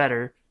game will be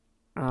better.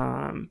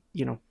 When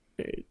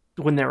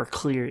there were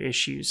clear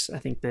issues. I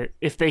think that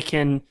if they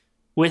can,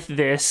 with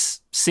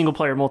this single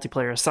player,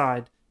 multiplayer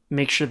aside,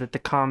 make sure that the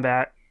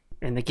combat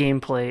and the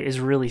gameplay is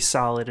really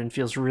solid and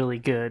feels really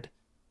good,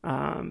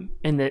 and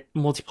that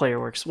multiplayer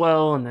works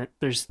well, and that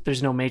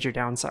there's no major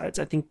downsides,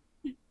 I think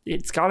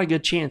it's got a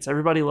good chance.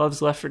 Everybody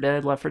loves Left 4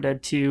 Dead, Left 4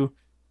 Dead 2.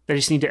 They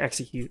just need to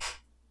execute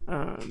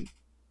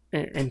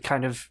and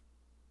kind of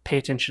pay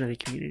attention to the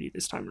community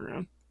this time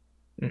around.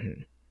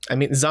 Mm-hmm. I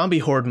mean, zombie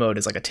horde mode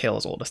is like a tale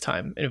as old as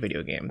time in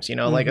video games.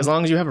 Like as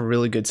long as you have a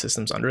really good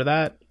systems under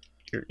that,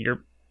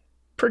 you're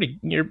pretty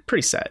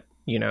set.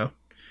 Yep.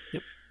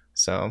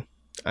 So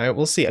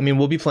we'll see. I mean,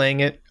 we'll be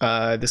playing it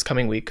this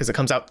coming week because it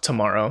comes out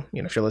tomorrow.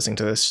 If you're listening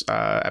to this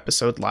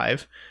episode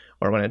live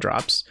or when it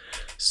drops,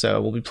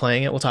 so we'll be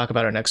playing it. We'll talk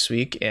about it next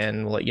week,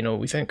 and we'll let you know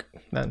what we think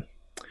then.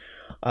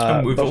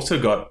 And we've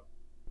also got,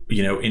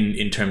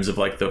 in terms of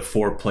like the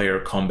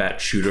 4-player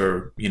combat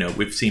shooter,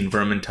 we've seen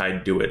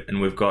Vermintide do it, and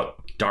we've got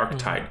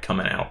Darktide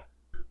coming out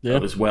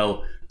as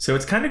well. So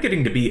it's kind of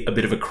getting to be a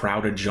bit of a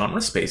crowded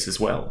genre space as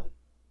well.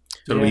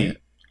 So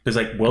because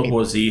like World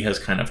War Z has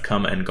kind of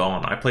come and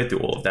gone. I played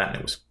through all of that and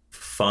it was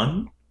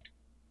fun.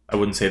 I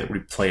wouldn't say that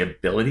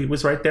replayability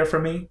was right there for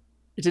me.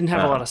 It didn't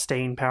have a lot of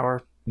staying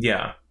power.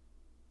 Yeah.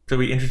 So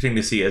it'll be interesting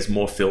to see as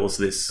more fills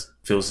this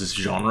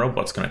genre,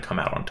 what's going to come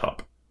out on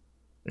top.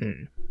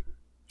 Mm.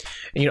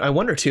 And, I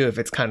wonder too if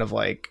it's kind of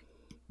like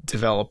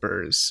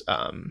developers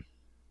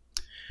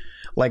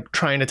like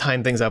trying to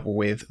time things up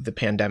with the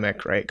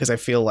pandemic, right? Because I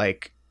feel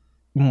like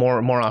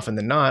more often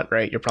than not,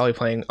 right, you're probably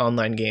playing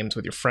online games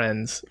with your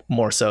friends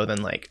more so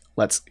than like,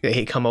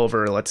 hey, come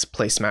over, let's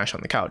play Smash on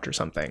the couch or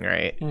something,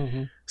 right?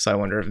 Mm-hmm. So I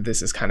wonder if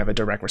this is kind of a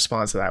direct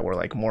response to that, where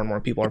like more and more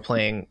people are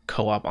playing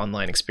co-op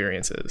online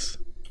experiences.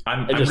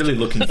 I'm really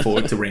looking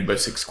forward to Rainbow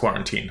Six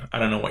Quarantine. I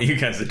don't know what you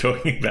guys are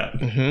talking about.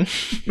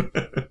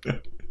 Mm-hmm.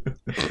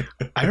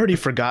 I already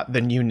forgot the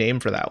new name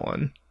for that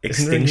one.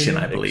 Extinction,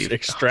 I believe.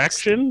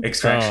 Extraction?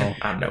 Extraction.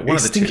 I don't know. One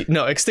of the two.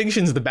 No,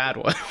 Extinction's the bad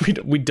one.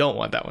 We don't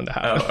want that one to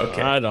happen. Oh,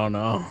 okay. I don't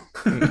know.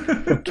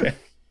 Okay.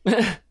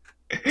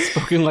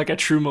 Spoken like a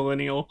true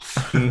millennial.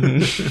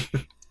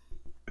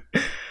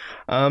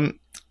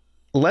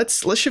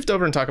 Let's shift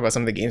over and talk about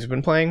some of the games we've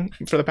been playing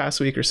for the past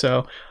week or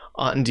so.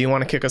 Otten, do you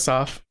want to kick us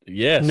off?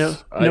 Yes.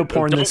 No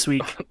porn this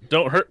week.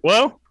 Don't hurt.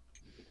 Well,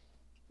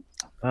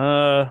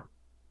 oh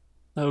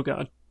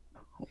God.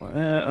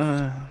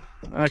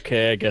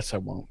 Okay, I guess I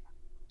won't.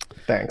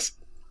 Thanks.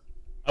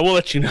 I will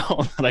let you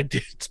know that I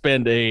did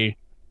spend a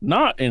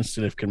not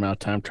insignificant amount of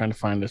time trying to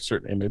find a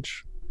certain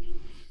image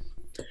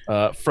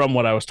from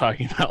what I was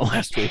talking about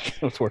last week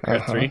with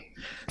Warcraft 3.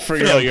 For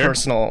your own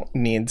personal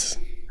needs.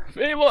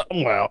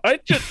 Well, I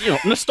just,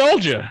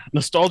 nostalgia.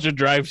 Nostalgia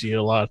drives you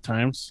a lot of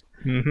times.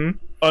 Mm-hmm.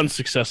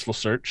 Unsuccessful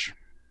search.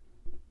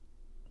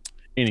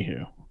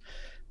 Anywho,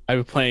 I've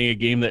been playing a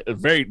game that a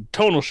very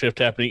tonal shift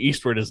happening.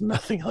 Eastward is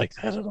nothing like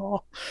that at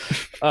all.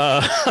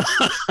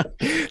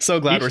 So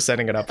glad we're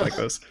setting it up like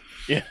this.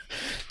 Yeah,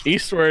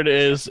 Eastward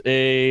is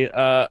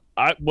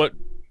what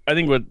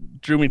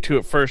drew me to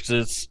it first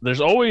is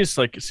there's always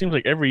it seems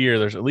like every year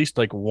there's at least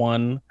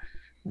one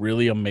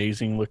really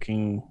amazing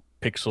looking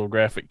pixel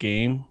graphic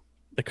game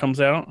that comes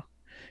out,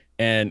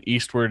 and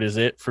Eastward is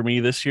it for me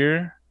this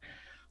year.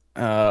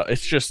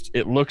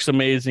 It looks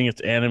amazing.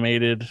 It's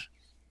animated,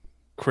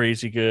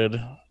 crazy good,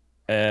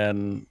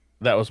 and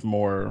that was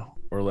more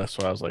or less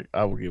why I was like,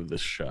 I will give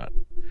this a shot.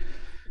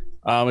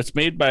 It's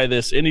made by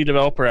this indie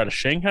developer out of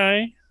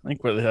Shanghai. I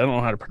don't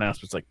know how to pronounce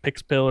it. It's like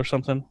Pixpil or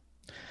something.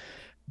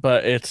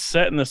 But it's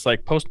set in this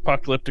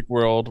post-apocalyptic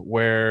world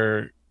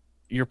where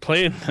you're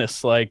playing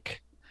this I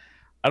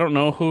don't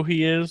know who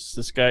he is.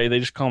 This guy, they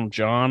just call him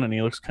John, and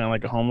he looks kind of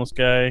like a homeless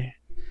guy.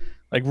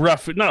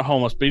 Rough, not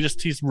homeless, but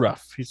he's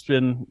rough.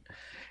 And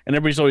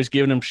everybody's always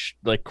giving him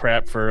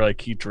crap for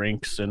he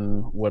drinks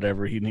and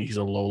whatever. He's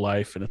a low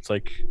life, and it's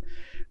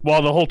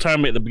while the whole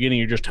time at the beginning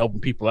you're just helping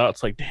people out,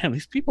 it's damn,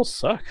 these people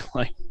suck.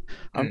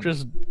 I'm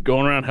just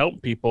going around helping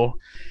people,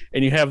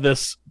 and you have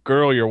this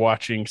girl you're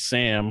watching,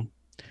 Sam.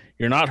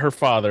 You're not her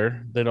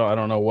father. I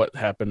don't know what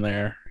happened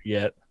there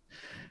yet,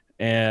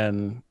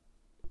 and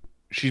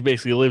she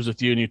basically lives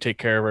with you, and you take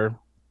care of her.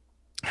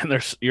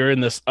 And you're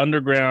in this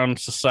underground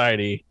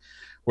society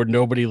where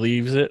nobody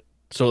leaves it.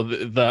 So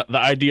the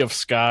idea of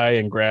sky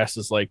and grass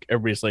is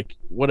everybody's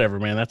whatever,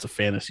 man, that's a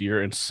fantasy.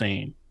 You're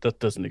insane. That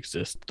doesn't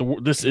exist.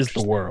 This is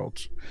the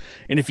world,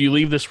 and if you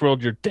leave this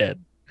world, you're dead.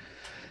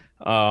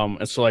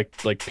 And so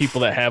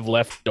people that have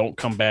left don't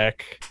come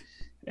back,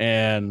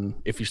 and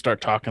if you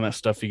start talking that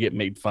stuff, you get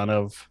made fun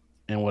of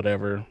and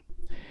whatever.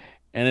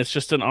 And it's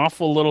just an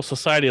awful little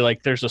society.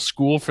 There's a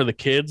school for the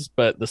kids,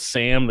 but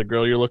the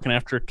girl you're looking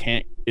after,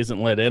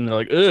 isn't let in. They're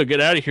like, "Ugh,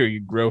 get out of here, you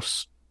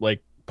gross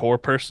poor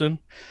person."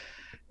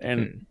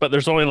 And but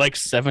there's only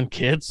 7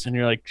 kids, and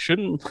you're like,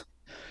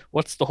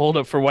 what's the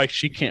holdup for why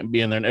she can't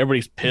be in there? And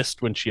everybody's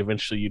pissed when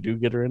you do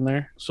get her in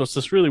there. So it's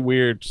this really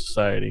weird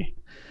society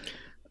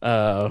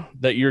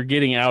that you're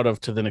getting out of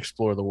to then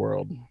explore the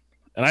world.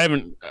 And I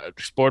haven't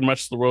explored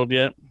much of the world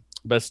yet,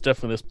 but it's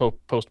definitely this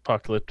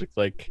post-apocalyptic,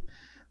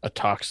 a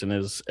toxin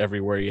is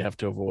everywhere you have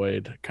to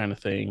avoid kind of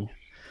thing.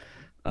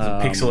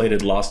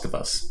 Pixelated Last of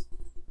Us.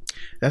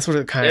 That's what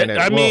it kind of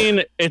is. I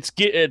mean, it's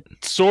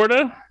sort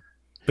of.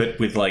 But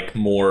with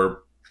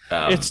more...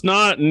 it's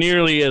not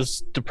nearly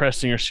as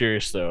depressing or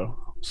serious, though.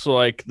 So,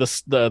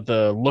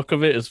 the look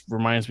of it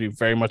reminds me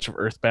very much of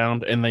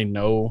Earthbound, and they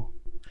know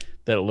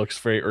that it looks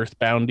very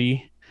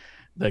Earthboundy.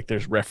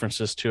 There's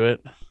references to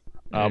it.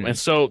 And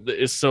so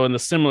in the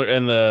similar...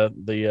 And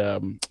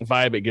the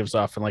vibe it gives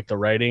off in, the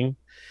writing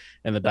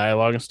and the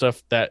dialogue and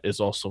stuff, that is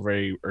also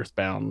very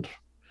Earthbound,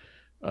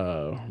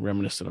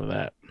 reminiscent of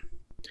that.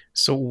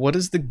 So what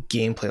is the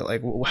gameplay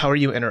like? How are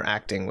you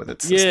interacting with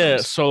it? Systems? Yeah,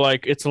 so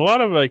it's a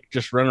lot of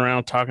just running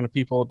around talking to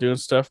people, doing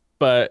stuff,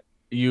 but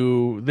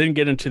you then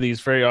get into these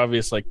very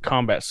obvious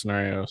combat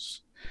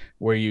scenarios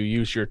where you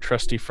use your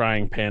trusty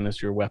frying pan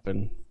as your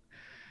weapon,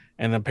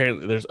 and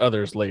apparently there's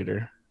others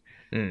later.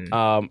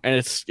 And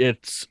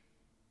it's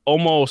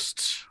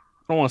almost,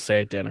 I don't want to say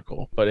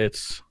identical, but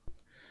it's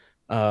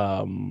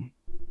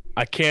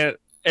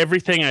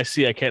everything I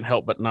see I can't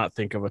help but not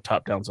think of a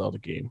top-down Zelda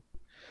game.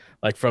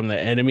 From the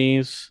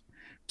enemies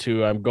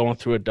to I'm going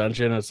through a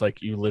dungeon, it's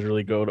you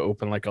literally go to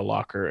open a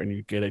locker and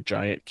you get a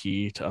giant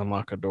key to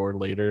unlock a door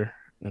later.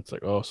 And it's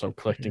so I'm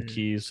collecting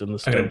keys in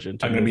this dungeon.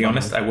 I'm going to be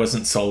honest, I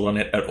wasn't sold on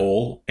it at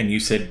all. And you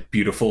said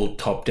beautiful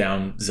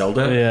top-down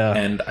Zelda. Yeah.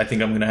 And I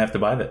think I'm going to have to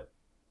buy that.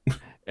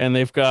 And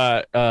they've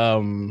got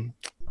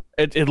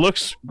it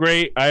looks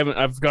great.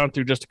 I've gone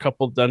through just a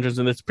couple of dungeons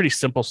and it's pretty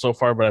simple so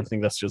far, but I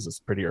think that's just it's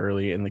pretty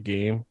early in the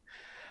game.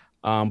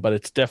 But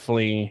it's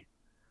definitely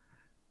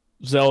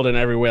Zelda in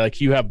every way.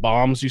 You have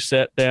bombs you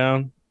set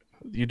down.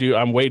 You do.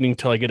 I'm waiting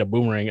till I get a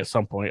boomerang at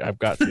some point. I've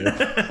got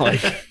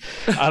to.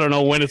 I don't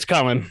know when it's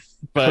coming,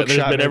 but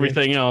there's been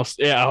everything else.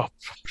 Yeah,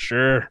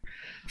 sure.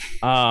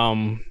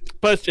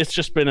 But it's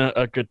just been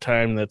a good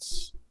time.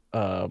 That's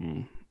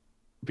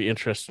be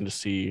interesting to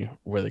see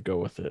where they go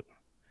with it.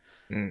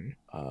 And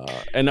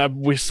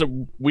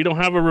we don't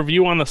have a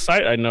review on the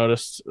site. I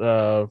noticed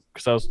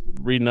because I was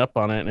reading up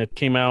on it, and it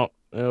came out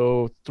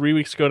 3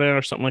 weeks ago now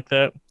or something like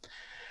that.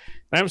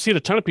 I haven't seen a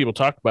ton of people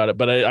talk about it,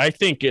 but I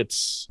think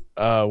it's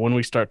when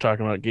we start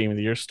talking about Game of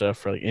the Year stuff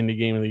for like indie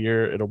Game of the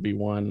Year, it'll be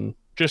one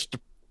just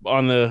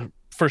on the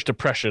first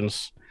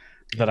impressions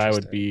that I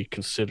would be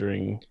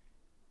considering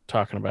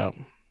talking about.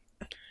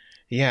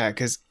 Yeah,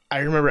 because I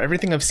remember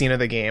everything I've seen of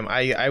the game.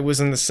 I was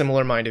in the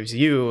similar mind as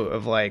you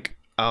of like,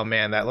 oh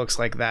man, that looks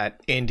like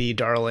that indie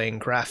darling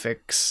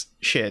graphics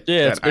shit.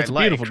 Yeah, that it's a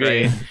beautiful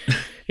game.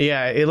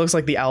 Yeah, it looks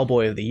like the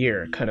Owlboy of the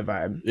Year kind of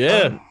vibe.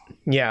 Yeah.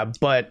 Yeah,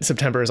 but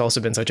September has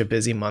also been such a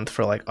busy month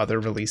for like other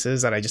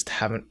releases that I just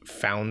haven't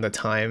found the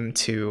time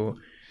to.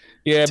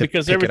 Yeah, to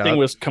because pick it everything up.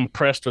 was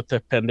compressed with the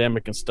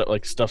pandemic and stuff.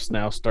 Like stuff's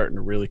now starting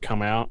to really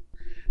come out.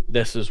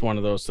 This is one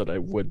of those that I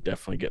would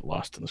definitely get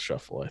lost in the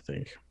shuffle, I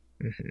think.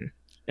 Mm-hmm.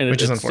 And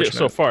Which is it's unfortunate.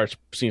 so far, it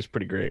seems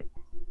pretty great.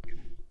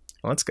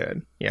 Well, that's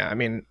good. Yeah, I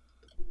mean,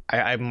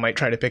 I might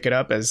try to pick it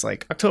up as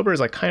like October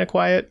is like kind of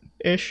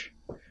quiet-ish,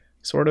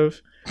 sort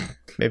of.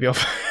 Maybe I'll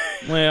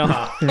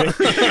Well, maybe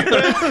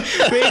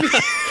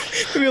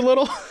a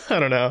little. I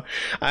don't know.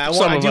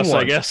 some of us,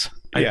 I guess.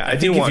 Yeah, I do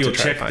think if want you'll to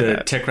try to check find the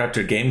that. Tech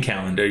Raptor game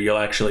calendar, you'll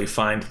actually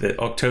find that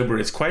October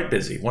is quite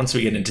busy. Once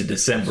we get into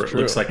December, it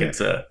looks like it's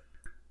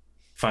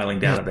filing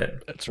down a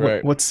bit. That's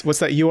right. What's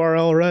that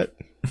URL, Rhett?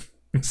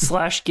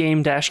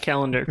 /game-calendar.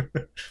 calendar.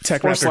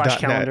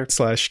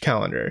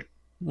 techraptor.net/calendar.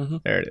 Mm-hmm.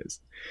 There it is.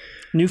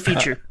 New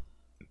feature.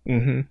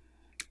 Mm-hmm.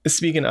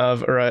 Speaking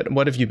of, Rhett,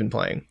 what have you been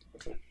playing?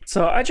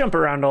 So I jump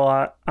around a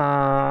lot,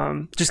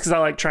 just because I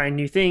like trying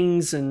new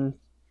things, and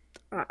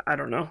I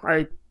don't know.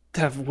 I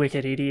have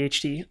wicked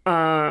ADHD.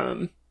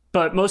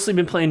 But mostly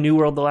been playing New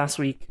World the last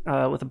week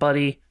with a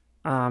buddy.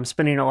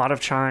 Spending a lot of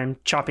time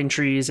chopping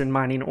trees and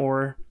mining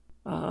ore.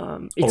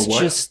 It's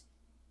what? just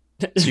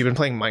So you've been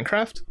playing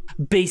Minecraft?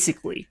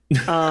 basically.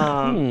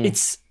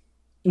 It's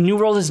New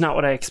World is not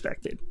what I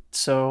expected.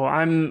 So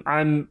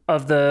I'm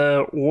of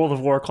the World of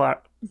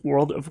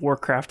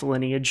Warcraft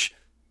lineage.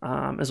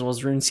 As well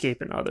as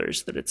RuneScape and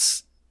others, that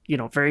it's,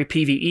 very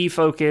PvE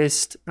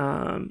focused.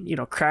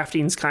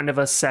 Crafting's kind of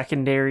a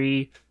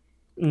secondary,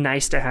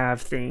 nice to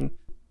have thing.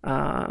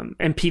 And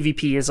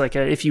PvP is like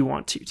a if you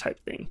want to type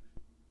thing.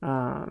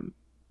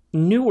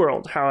 New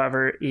World,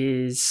 however,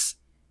 is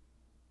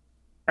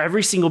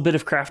every single bit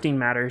of crafting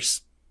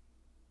matters.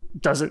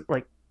 Doesn't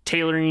like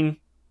tailoring,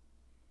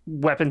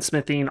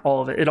 weaponsmithing,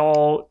 all of it. It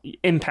all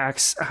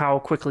impacts how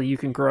quickly you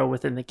can grow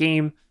within the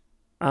game.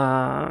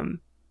 And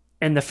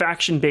the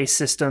faction-based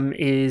system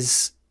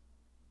is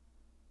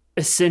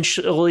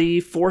essentially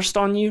forced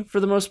on you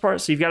for the most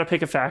part. So you've got to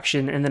pick a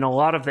faction, and then a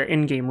lot of the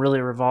end game really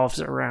revolves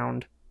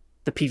around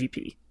the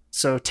PvP.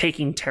 So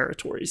taking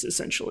territories,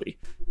 essentially.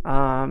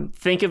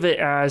 Think of it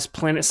as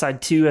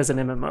PlanetSide 2 as an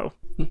MMO,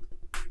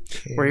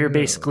 where you're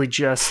basically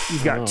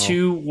you've got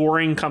two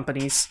warring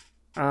companies.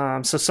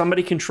 So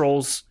somebody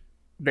controls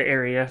the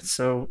area.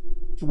 So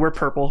we're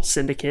Purple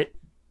Syndicate,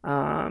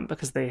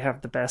 because they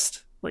have the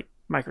best like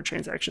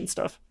microtransaction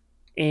stuff.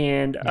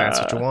 And That's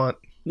what you want.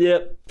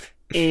 Yep.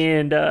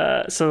 And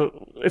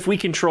so if we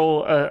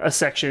control a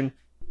section,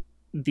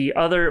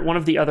 one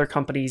of the other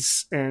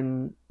companies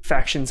and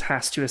factions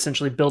has to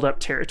essentially build up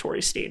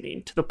territory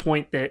standing to the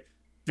point that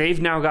they've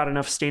now got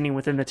enough standing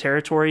within the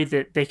territory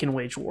that they can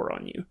wage war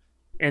on you.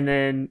 And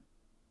then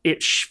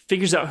it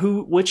figures out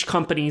which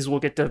companies will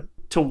get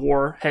to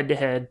war head to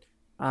head.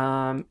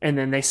 And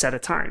then they set a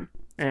time.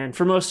 And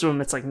for most of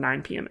them, it's like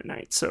 9 p.m. at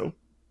night. So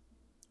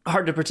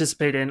hard to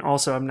participate in.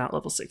 Also, I'm not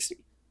level 60.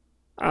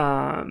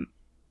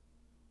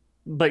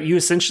 But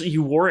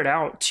you war it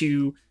out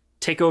to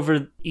take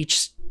over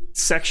each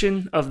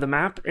section of the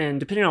map, and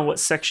depending on what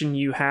section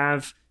you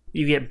have,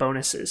 you get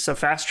bonuses. So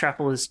fast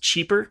travel is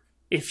cheaper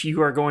if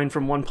you are going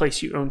from one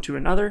place you own to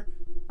another.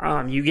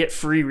 You get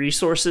free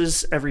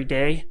resources every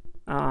day,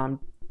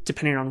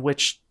 depending on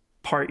which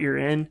part you're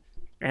in,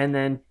 and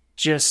then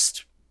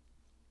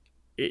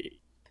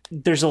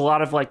there's a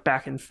lot of like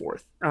back and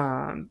forth.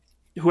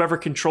 Whoever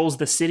controls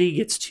the city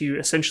gets to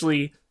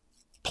essentially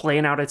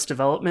plan out its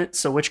development.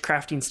 So which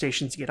crafting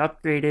stations get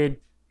upgraded?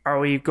 Are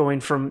we going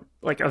from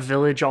like a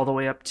village all the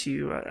way up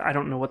to I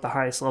don't know what the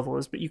highest level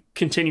is, but you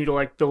continue to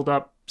like build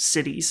up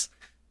cities.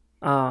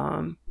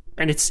 And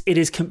it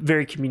is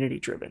very community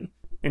driven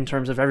in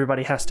terms of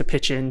everybody has to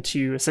pitch in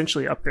to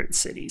essentially upgrade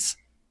cities.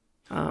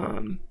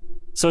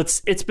 So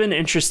it's been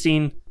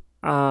interesting.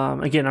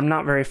 Again, I'm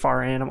not very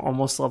far in. I'm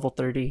almost level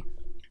 30.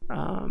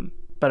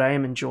 But I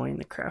am enjoying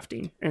the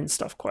crafting and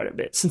stuff quite a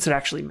bit since it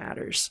actually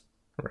matters.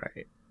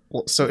 Right.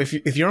 Well, so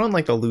if you're on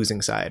like the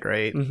losing side,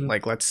 right? Mm-hmm.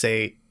 Like let's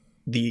say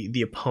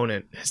the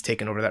opponent has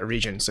taken over that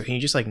region, so can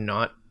you just like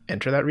not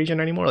enter that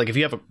region anymore? Like if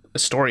you have a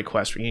story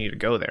quest where you need to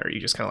go there, you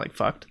just kind of like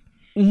fucked.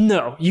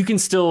 No, you can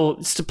still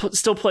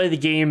play the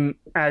game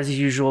as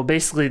usual.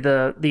 Basically,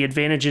 the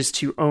advantages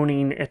to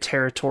owning a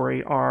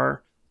territory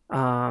are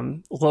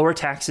lower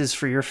taxes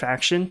for your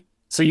faction.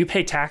 So you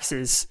pay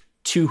taxes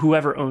to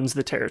whoever owns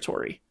the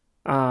territory.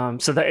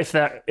 So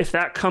that if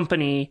that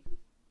company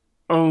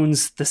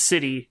owns the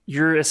city,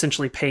 you're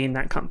essentially paying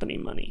that company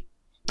money.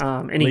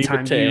 Anytime Leave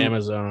it to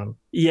Amazon.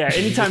 Yeah,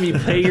 anytime you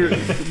pay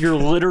your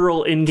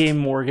literal in-game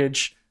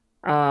mortgage,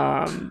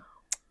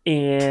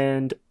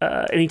 And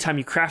anytime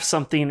you craft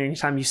something,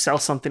 anytime you sell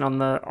something on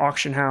the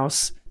auction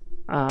house,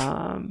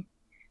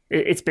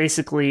 it's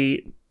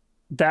basically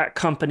that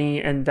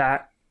company and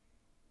that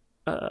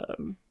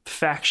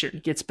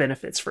faction gets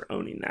benefits for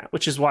owning that,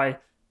 which is why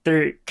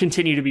there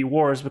continue to be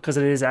wars, because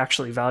it is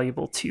actually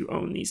valuable to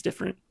own these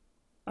different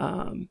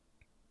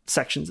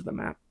sections of the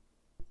map.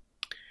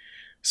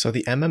 So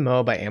the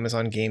MMO by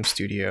Amazon Game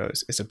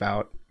Studios is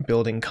about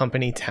building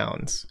company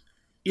towns.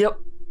 Yep.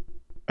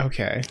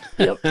 Okay.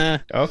 Yep.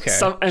 Okay.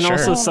 And sure.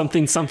 also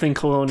something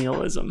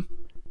colonialism.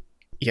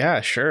 Yeah,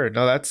 sure.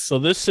 No, that's So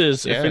this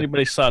is, Yeah. if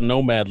anybody saw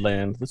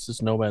Nomadland, this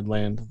is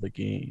Nomadland, the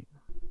game.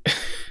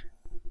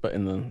 But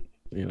in the,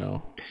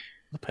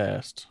 the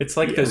past. It's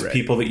like Yeah, those right.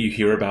 people that you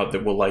hear about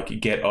that will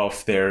like get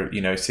off their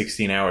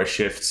 16-hour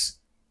shifts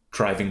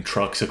driving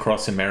trucks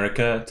across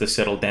America to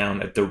settle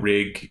down at the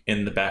rig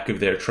in the back of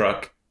their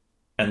truck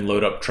and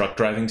load up Truck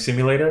Driving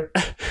Simulator.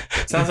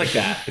 It sounds like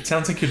that. It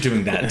sounds like you're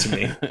doing that to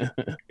me.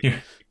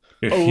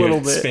 You're little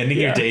bit, spending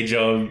yeah. your day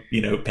job,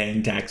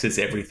 paying taxes,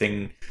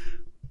 everything,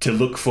 to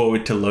look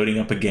forward to loading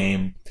up a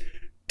game,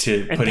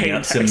 to And putting paying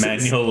out some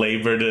taxes. manual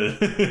labor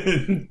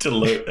to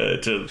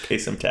pay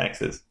some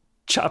taxes.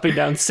 Chopping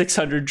down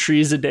 600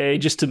 trees a day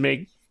just to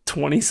make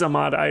 20 some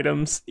odd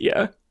items.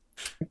 Yeah.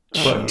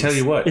 But tell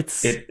you what,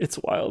 It's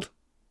wild.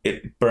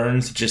 it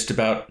burns just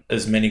about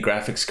as many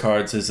graphics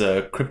cards as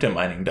crypto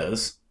mining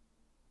does.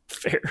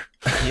 Fair.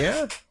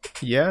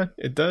 yeah,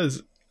 it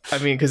does. I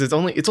mean, because it's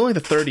only the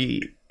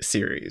 30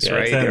 series, Yeah,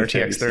 right? it's The only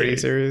RTX 30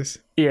 series.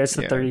 Yeah, it's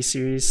the Yeah. 30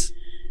 series.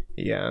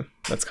 Yeah,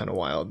 that's kind of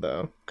wild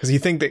though, because you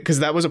think because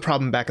that was a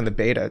problem back in the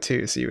beta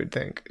too. So you would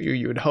think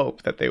you would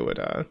hope that they would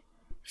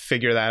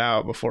figure that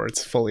out before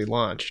it's fully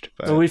launched.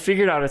 But Well, we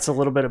figured out it's a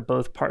little bit of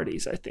both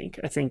parties, I think.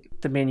 I think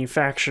the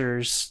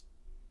manufacturers,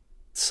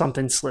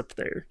 something slipped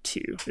there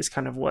too, is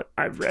kind of what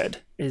I've read.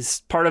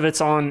 Is part of it's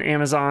on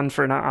Amazon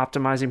for not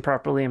optimizing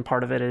properly, and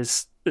part of it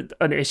is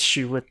an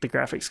issue with the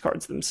graphics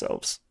cards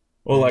themselves.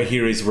 All I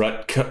hear is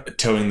Rut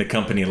towing the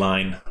company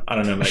line. I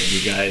don't know about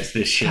you guys.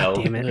 This shell.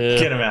 damn it.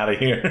 Get him out of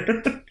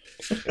here.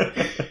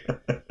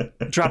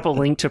 Drop a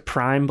link to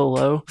Prime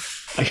below.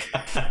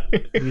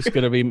 He's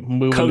going to be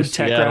moving Code to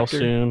Tech Seattle Raptor.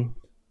 soon.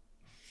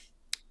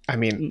 I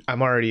mean,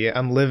 I'm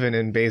living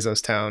in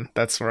Bezos Town.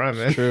 That's where I'm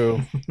in.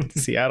 True.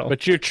 Seattle.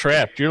 But you're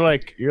trapped. You're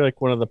like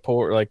one of the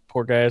poor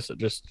guys that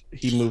just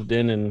he moved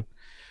in, and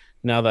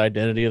now the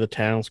identity of the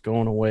town's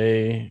going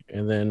away,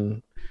 and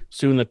then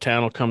soon the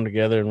town will come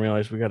together and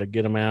realize we got to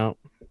get him out.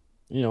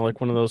 Like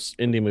one of those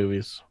indie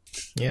movies.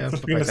 Yeah. I was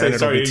but gonna by say, then it'll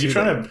sorry,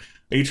 be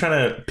are you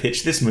trying to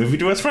pitch this movie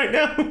to us right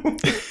now?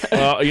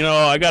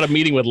 Well, I got a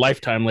meeting with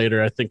Lifetime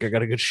later. I think I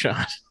got a good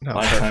shot. No,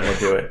 Lifetime will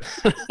do it.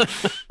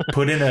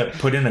 Put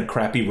in a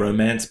crappy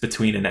romance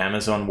between an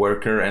Amazon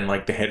worker and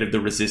like the head of the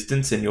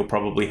Resistance, and you'll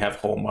probably have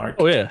Hallmark.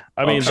 Oh yeah,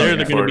 I mean coming they're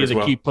going to forward be as the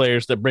well. key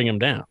players that bring him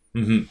down.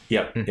 Mm-hmm.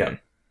 Yep. Mhm. Yep.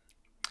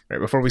 Right,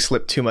 before we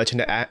slip too much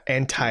into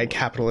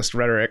anti-capitalist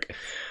rhetoric,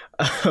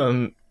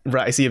 right,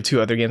 I see you have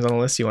two other games on the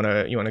list. You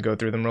wanna go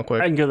through them real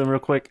quick? I can go them real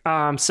quick.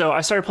 So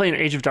I started playing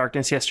Age of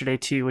Darkness yesterday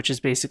too, which is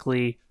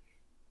basically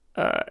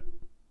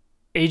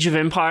Age of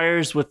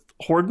Empires with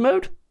Horde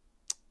mode.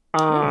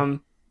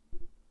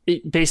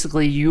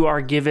 Basically, you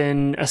are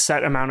given a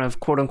set amount of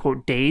quote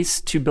unquote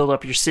days to build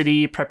up your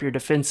city, prep your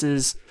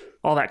defenses,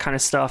 all that kind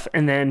of stuff.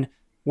 And then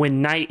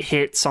when night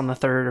hits on the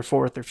third or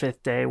fourth or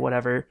fifth day,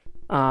 whatever,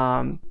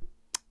 a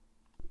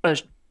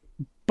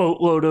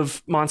boatload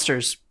of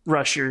monsters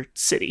rush your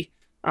city.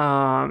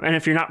 And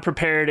if you're not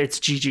prepared, it's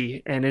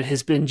GG. And it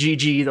has been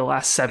GG the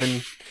last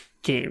 7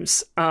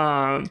 games.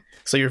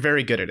 So you're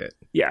very good at it.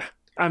 Yeah,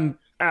 I'm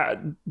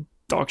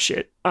dog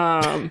shit.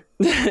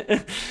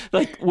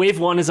 Like wave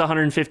 1 is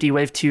 150,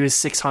 wave 2 is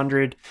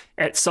 600.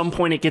 At some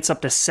point, it gets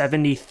up to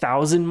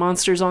 70,000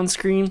 monsters on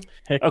screen,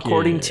 Heck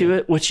according yeah. to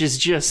it, which is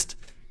just.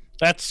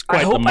 That's I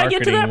quite the hope I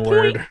get to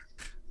marketing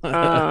that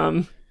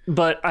word.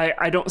 But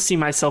I don't see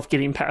myself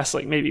getting past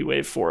like maybe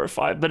wave 4 or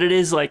 5. But it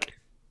is like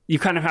you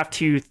kind of have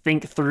to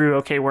think through.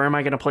 Okay, where am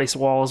I going to place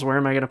walls? Where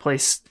am I going to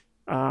place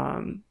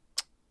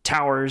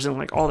towers and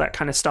like all that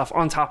kind of stuff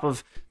on top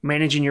of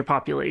managing your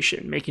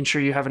population, making sure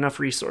you have enough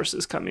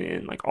resources coming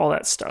in, like all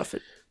that stuff.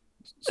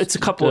 It's a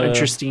couple of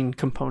interesting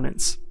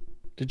components.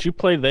 Did you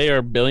play They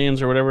Are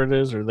Billions or whatever it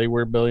is, or They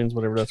Were Billions,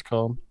 whatever that's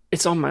called?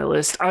 It's on my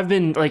list. I've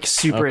been like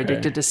super Okay.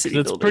 addicted to city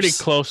It's builders. pretty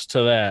close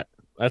to that.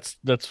 That's.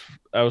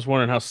 I was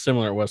wondering how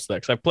similar it was to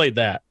that because I played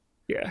that.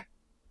 Yeah.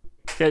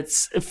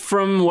 It's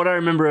from what I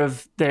remember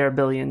of They Are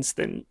Billions,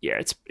 then yeah,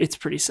 it's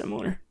pretty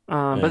similar.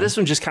 But this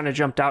one just kind of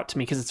jumped out to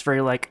me because it's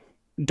very like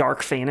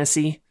dark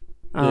fantasy.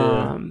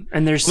 Yeah.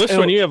 And there's This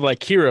one you have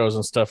like heroes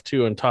and stuff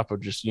too on top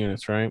of just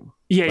units, right?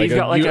 yeah, like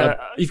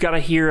you've got a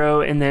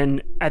hero, and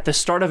then at the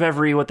start of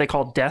every what they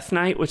call Death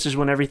Night, which is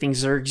when everything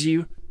zergs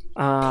you,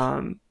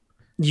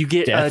 you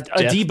get a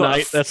debuff.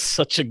 Knight, that's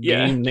such a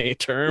Yeah. game name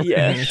term.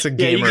 Yeah, It's a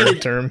Yeah, you gamer get a-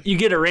 term. You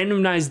get a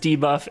randomized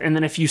debuff, and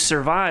then if you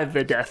survive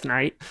the Death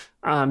Knight,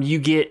 you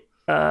get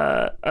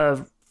a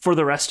for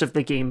the rest of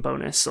the game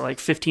bonus. So like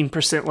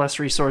 15% less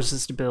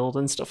resources to build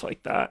and stuff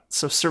like that.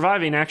 So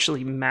surviving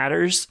actually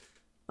matters.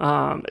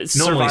 Normally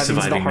Surviving's the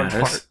surviving hard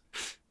matters. part.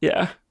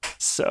 Yeah.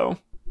 So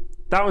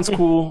that one's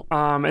cool.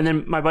 And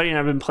then my buddy and I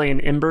have been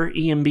playing Ember,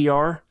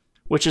 EMBR,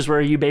 which is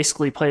where you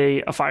basically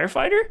play a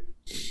firefighter,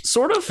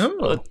 sort of.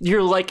 Oh.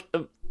 You're like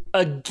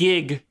a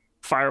gig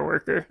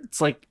fireworker. It's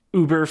like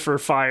Uber for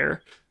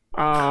fire,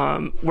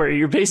 where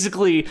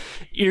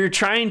you're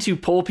trying to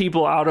pull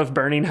people out of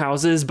burning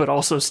houses, but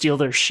also steal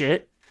their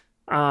shit.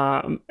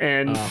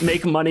 And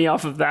make money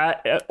off of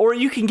that, or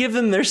you can give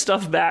them their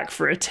stuff back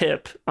for a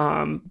tip.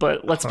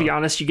 But let's be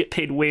honest, you get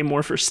paid way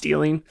more for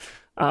stealing.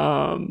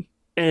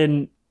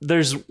 And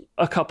there's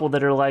a couple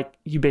that are like,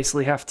 you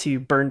basically have to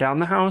burn down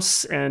the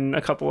house, and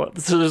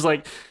so there's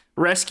like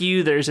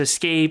rescue, there's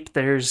escape,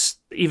 there's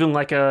even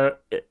like a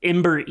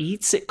Ember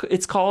Eats,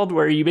 it's called,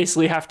 where you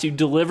basically have to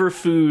deliver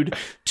food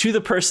to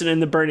the person in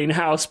the burning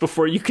house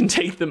before you can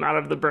take them out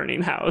of the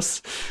burning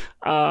house.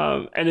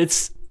 And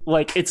it's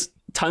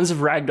tons of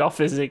ragdoll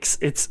physics.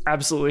 It's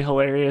absolutely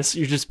hilarious.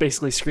 You're just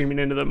basically screaming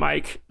into the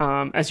mic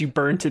as you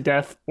burn to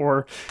death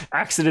or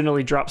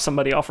accidentally drop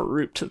somebody off a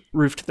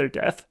roof to their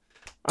death.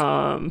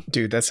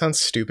 Dude, that sounds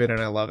stupid and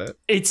I love it.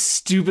 It's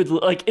stupid.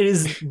 Like, it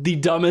is the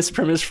dumbest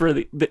premise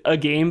for a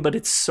game, but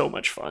it's so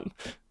much fun.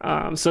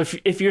 So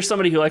if you're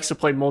somebody who likes to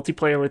play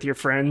multiplayer with your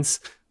friends,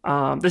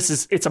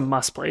 it's a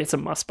must play. It's a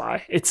must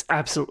buy. It's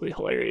absolutely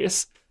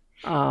hilarious.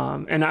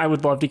 And I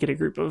would love to get a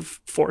group of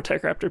 4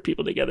 Tech Raptor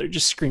people together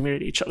just screaming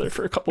at each other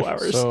for a couple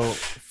hours. So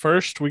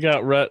first we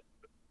got Rhett,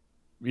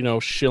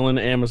 shilling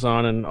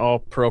Amazon and all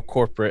pro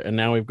corporate, and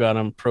now we've got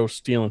him pro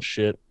stealing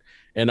shit.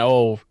 And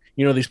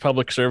these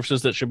public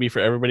services that should be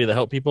for everybody that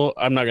help people.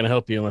 I'm not going to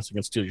help you unless I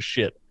can steal your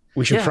shit.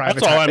 We should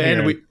that's all I'm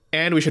privatize, hearing.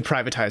 and we should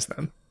privatize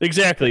them.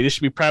 Exactly. This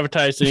should be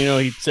privatized. And,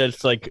 he said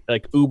it's like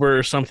Uber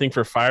or something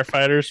for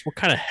firefighters. What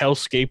kind of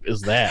hellscape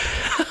is that?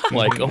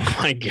 Like, oh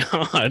my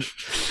God.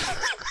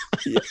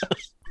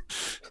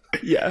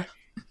 Yeah.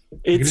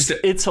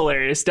 It's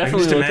hilarious.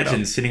 Definitely. I can look just it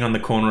imagine up. sitting on the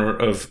corner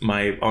of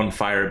my on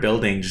fire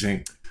building, just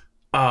saying,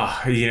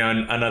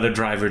 another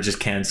driver just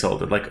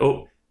canceled. Like,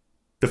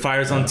 the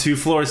fire's on 2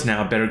 floors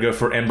now. Better go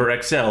for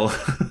Ember XL.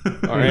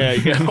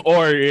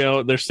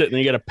 or they're sitting.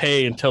 You got to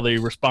pay until they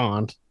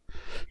respond.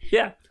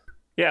 Yeah,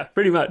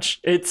 pretty much.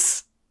 And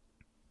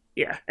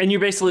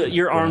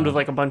you're armed with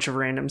like a bunch of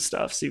random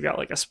stuff. So you've got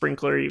like a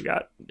sprinkler, you've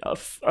got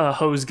a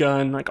hose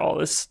gun, like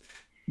all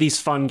these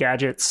fun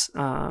gadgets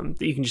that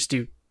you can just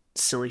do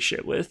silly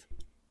shit with.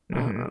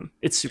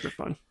 It's super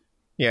fun.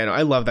 Yeah, no,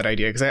 I love that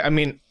idea because I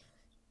mean,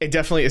 it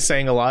definitely is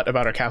saying a lot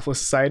about our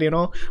capitalist society and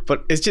all,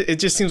 but it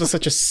just seems like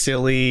such a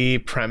silly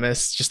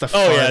premise, just a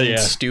fun,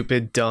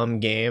 stupid, dumb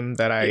game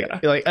that I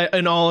like,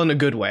 and all in a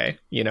good way,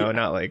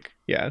 not like,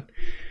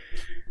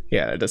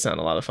 it does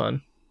sound a lot of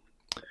fun.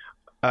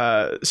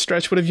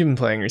 Stretch, what have you been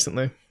playing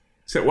recently?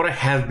 So what I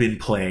have been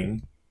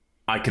playing,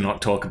 I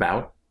cannot talk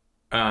about,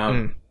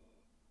 and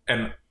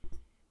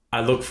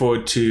I look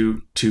forward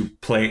to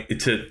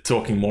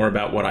talking more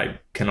about what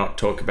I cannot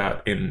talk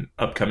about in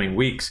upcoming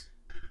weeks.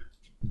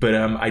 But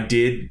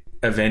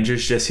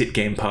Avengers just hit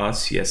Game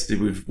Pass. Yes,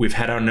 we've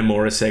had our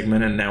Nomura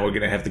segment, and now we're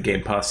going to have the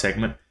Game Pass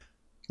segment.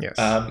 Yes.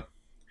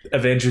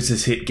 Avengers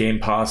has hit Game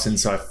Pass, and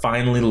so I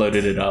finally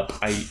loaded it up.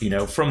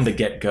 From the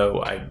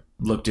get-go, I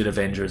looked at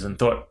Avengers and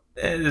thought,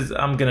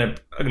 I'm gonna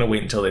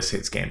wait until this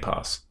hits Game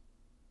Pass.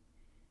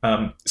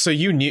 So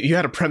you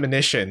had a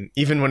premonition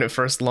even when it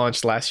first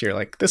launched last year,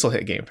 like this will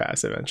hit Game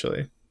Pass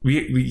eventually.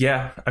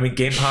 Yeah. I mean,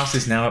 Game Pass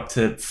is now up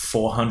to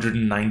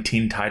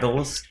 419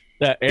 titles.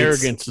 That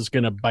arrogance is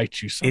going to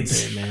bite you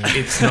someday, man.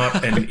 It's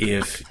not an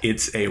if,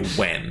 it's a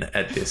when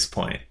at this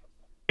point.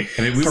 I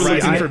mean,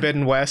 Horizon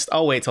Forbidden West,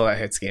 I'll wait till that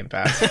hits Game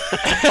Pass.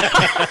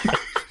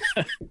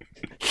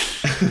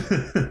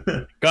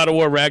 God of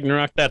War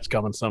Ragnarok, that's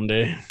coming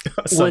someday.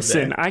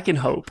 Listen, I can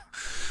hope.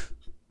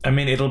 I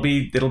mean, it'll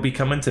be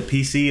coming to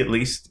PC at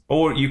least,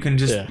 or you can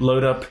just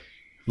load up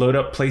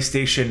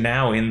PlayStation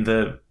Now in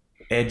the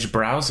Edge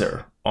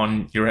browser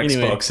on your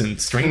Xbox and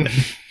stream it.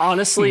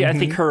 Honestly, I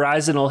think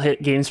Horizon will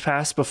hit Games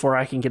Pass before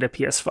I can get a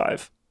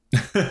PS5.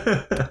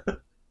 But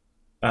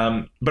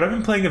I've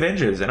been playing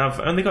Avengers, and I've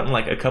only gotten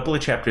like a couple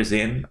of chapters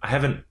in. I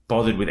haven't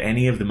bothered with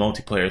any of the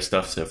multiplayer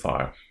stuff so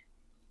far.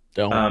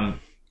 Don't.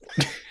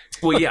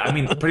 Well, yeah, I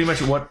mean, pretty much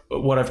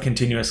what I've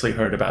continuously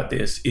heard about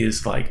this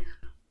is like,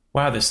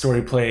 wow, the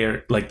single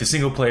player,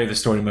 the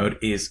story mode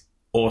is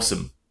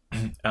awesome.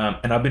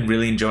 And I've been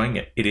really enjoying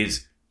it. It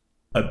is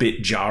a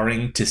bit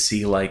jarring to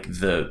see like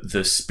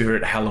the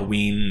Spirit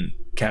Halloween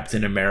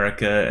Captain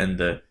America and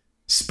the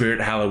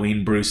Spirit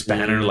Halloween Bruce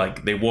Banner.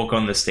 Like they walk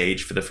on the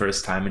stage for the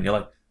first time and you're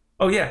like,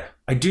 oh yeah,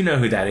 I do know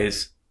who that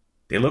is.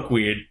 They look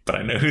weird, but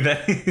I know who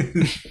that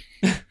is.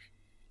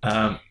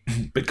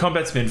 But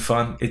combat's been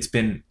fun. It's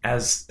been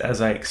as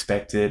I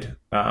expected.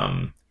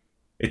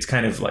 It's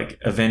kind of like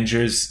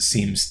Avengers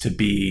seems to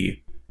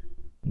be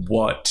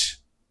what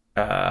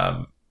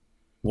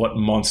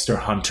Monster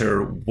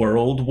Hunter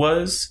World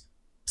was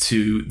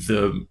to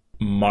the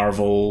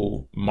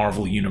Marvel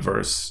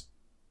universe.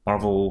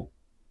 Marvel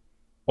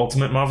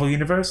Ultimate Marvel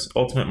Universe,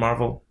 Ultimate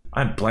Marvel.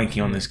 I'm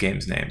blanking on this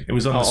game's name. It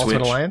was on the Switch.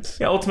 Ultimate Alliance?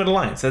 Yeah, Ultimate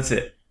Alliance. That's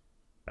it.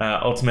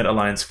 Ultimate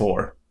Alliance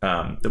 4.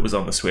 That was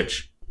on the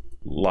Switch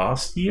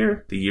last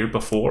year, the year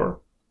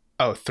before.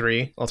 Oh,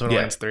 3. Ultimate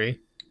Alliance 3.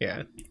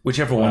 Yeah.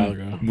 Whichever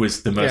one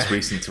was the most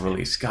recent to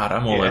release. God,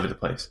 I'm all over the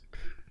place.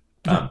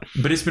 But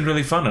it's been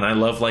really fun, and I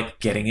love like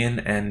getting in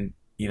and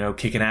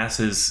kicking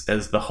asses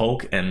as the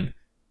Hulk and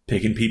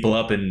picking people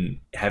up and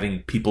having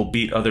people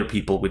beat other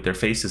people with their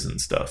faces and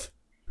stuff.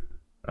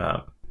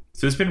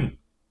 So it's been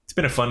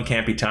a fun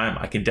campy time.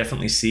 I can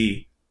definitely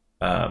see.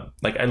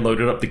 Like I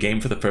loaded up the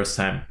game for the first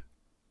time,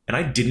 and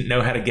I didn't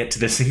know how to get to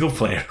the single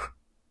player.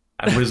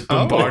 I was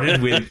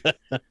bombarded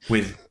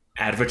with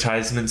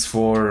advertisements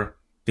for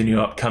the new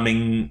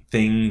upcoming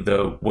thing,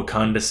 the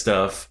Wakanda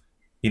stuff.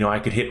 I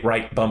could hit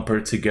right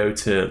bumper to go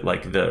to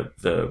like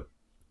the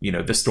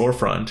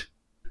storefront.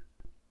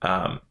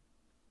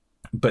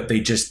 But they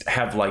just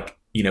have like,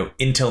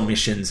 Intel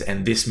missions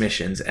and this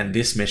missions and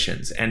this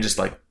missions. And just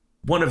like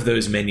one of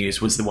those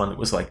menus was the one that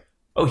was like,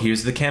 oh,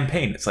 here's the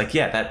campaign. It's like,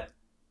 yeah,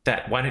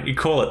 that why don't you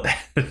call it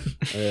that?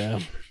 Yeah.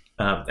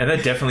 And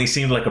that definitely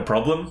seemed like a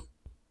problem.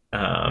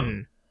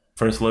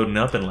 First loading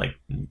up and like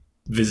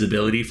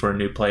visibility for a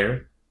new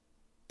player.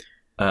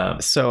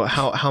 So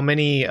how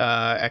many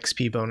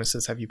XP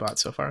bonuses have you bought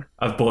so far?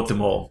 I've bought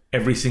them all.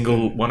 Every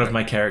single one of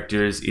my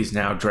characters is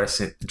now dressed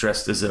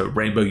as a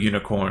rainbow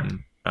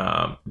unicorn.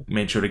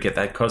 Made sure to get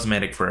that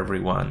cosmetic for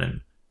everyone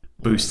and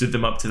boosted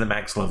them up to the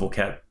max level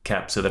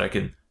cap so that I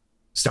can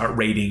start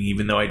raiding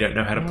even though I don't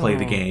know how to play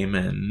the game.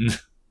 And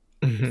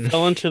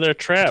fell into their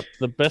trap.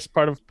 The best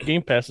part of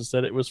Game Pass is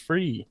that it was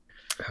free.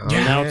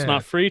 Now it's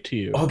not free to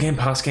you. All Game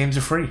Pass games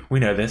are free.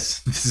 We know this.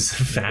 This is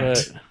a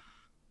fact.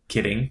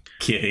 Kidding.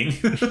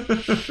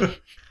 But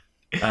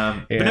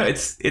no,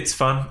 it's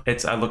fun.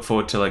 I look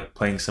forward to like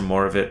playing some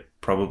more of it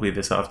probably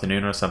this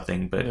afternoon or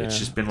something. But it's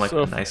just been like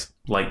a nice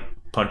light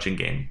punching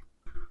game.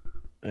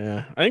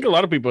 Yeah, I think a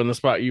lot of people in the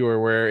spot you were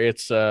where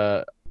it's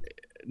now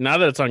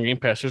that it's on Game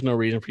Pass, there's no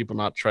reason for people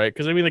not to try it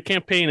because I mean the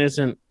campaign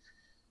isn't.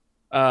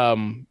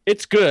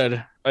 It's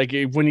good. Like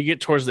when you get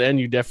towards the end,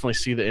 you definitely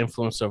see the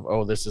influence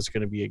of this is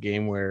going to be a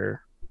game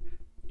where.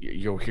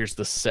 Here's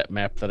the set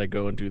map that I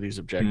go and do these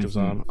objectives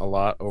on a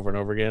lot over and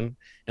over again.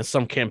 And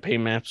some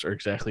campaign maps are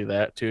exactly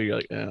that too. You're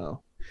like,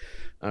 oh,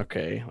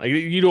 okay. Like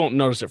you don't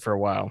notice it for a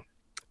while.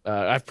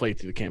 I've played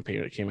through the campaign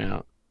when it came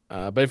out.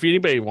 But if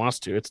anybody wants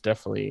to, it's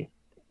definitely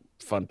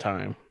a fun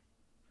time.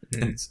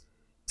 It's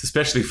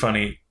especially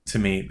funny to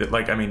me that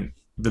like, I mean,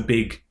 the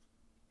big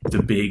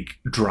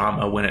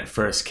drama when it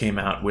first came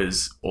out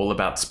was all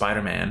about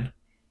Spider-Man.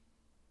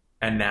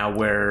 And now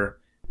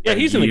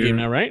he's in the game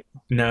now, right?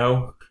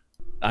 No.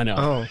 I know.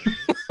 Oh,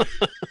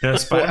 no,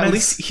 well, at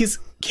least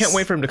can't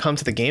wait for him to come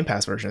to the Game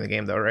Pass version of the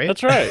game, though, right?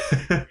 That's right.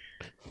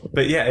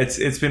 But yeah,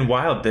 it's been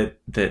wild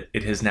that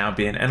it has now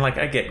been, and like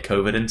I get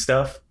COVID and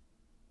stuff,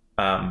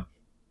 but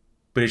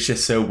it's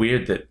just so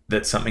weird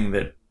that something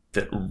that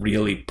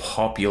really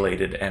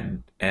populated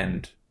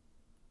and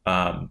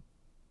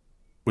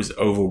was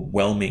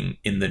overwhelming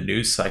in the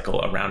news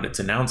cycle around its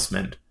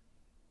announcement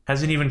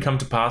hasn't even come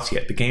to pass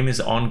yet. The game is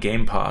on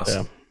Game Pass.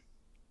 Yeah.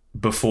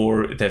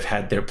 Before they've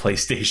had their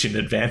PlayStation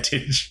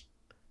advantage.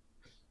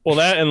 Well,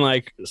 that and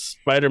like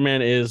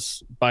Spider-Man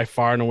is by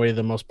far and away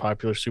the most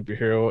popular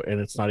superhero, and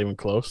it's not even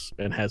close,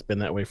 and has been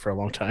that way for a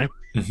long time.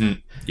 Mm-hmm.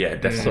 Yeah,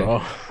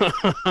 definitely.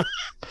 So.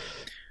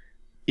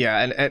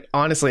 Yeah, and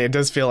honestly, it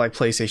does feel like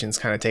PlayStation's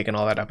kind of taken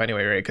all that up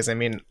anyway, right? Because I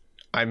mean,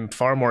 I'm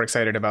far more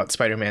excited about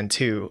Spider-Man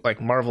 2,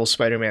 like Marvel's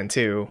Spider-Man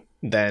 2,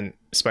 than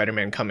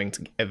Spider-Man coming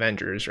to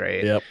Avengers,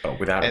 right? Yep. Oh,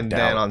 without a doubt. And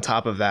then on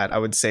top of that, I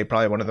would say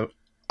probably one of the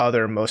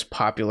other most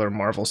popular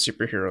Marvel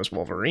superheroes,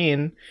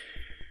 Wolverine.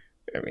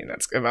 I mean,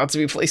 that's about to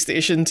be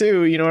PlayStation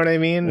 2, you know what I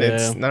mean? Yeah.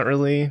 It's not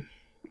really,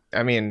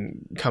 I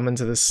mean, coming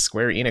to this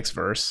Square Enix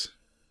verse.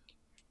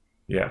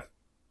 Yeah.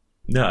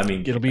 No, I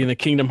mean, it'll be in the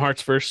Kingdom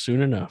Hearts verse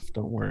soon enough.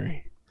 Don't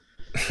worry.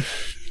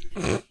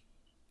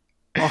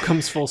 All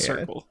comes full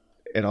circle.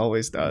 It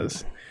always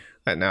does.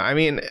 But no, I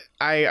mean,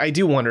 I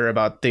do wonder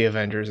about the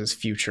Avengers'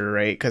 future,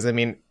 right? Because I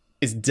mean,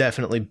 it's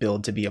definitely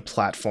built to be a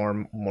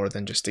platform more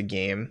than just a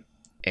game.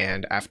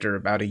 And after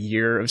about a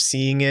year of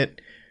seeing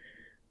it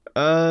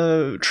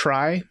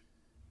try,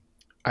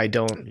 I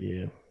don't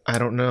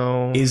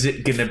know. Is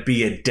it gonna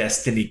be a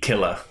Destiny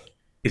killer?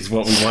 Is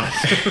what we want.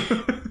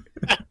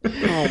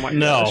 Oh my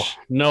gosh.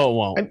 No, it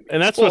won't.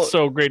 And that's what's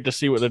so great to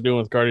see what they're doing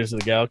with Guardians of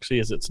the Galaxy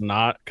is it's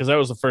not, because that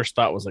was the first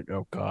thought was like,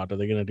 oh God, are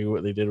they gonna do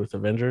what they did with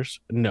Avengers?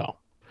 No.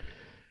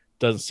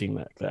 Doesn't seem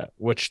like that,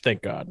 which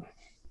thank God.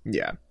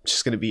 Yeah. It's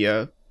just gonna be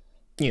a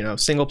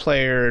single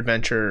player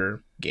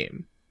adventure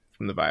game.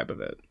 From the vibe of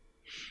it,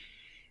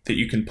 that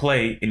you can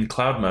play in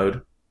cloud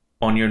mode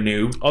on your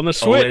new on the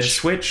Switch. OLED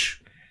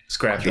Switch.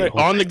 Scrappy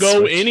on the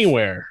go Switch.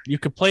 Anywhere you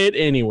could play it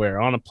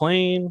anywhere on a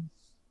plane,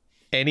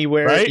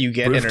 anywhere right? You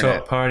get rooftop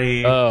internet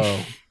party.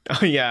 Oh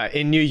yeah,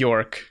 in New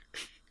York.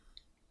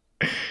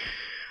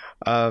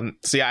 So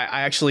yeah,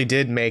 I actually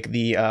did make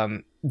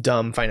the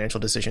dumb financial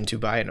decision to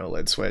buy an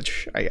OLED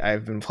Switch.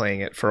 I've been playing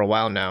it for a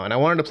while now, and I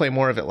wanted to play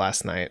more of it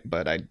last night,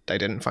 but I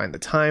didn't find the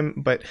time.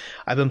 But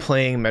I've been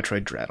playing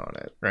Metroid Dread on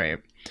it, right?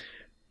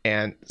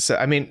 And so,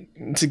 I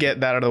mean, to get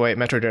that out of the way,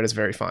 Metroid Dread is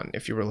very fun.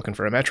 If you were looking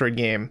for a Metroid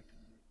game,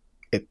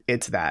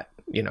 it's that,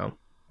 you know,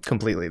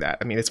 completely that.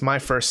 I mean, it's my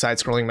first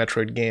side-scrolling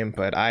Metroid game,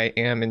 but I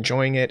am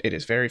enjoying it. It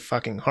is very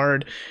fucking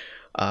hard,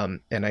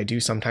 and I do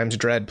sometimes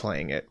dread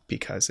playing it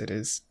because it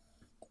is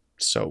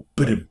so...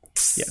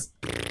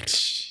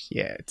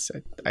 Yeah,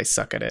 I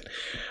suck at it.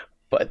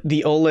 But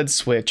the OLED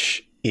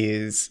Switch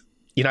is,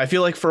 you know, I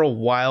feel like for a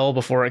while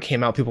before it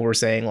came out, people were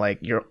saying like,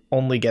 you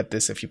only get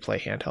this if you play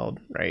handheld,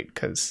 right?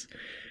 Because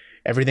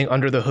everything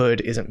under the hood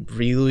isn't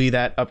really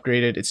that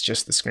upgraded. It's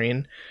just the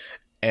screen.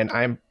 And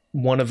I'm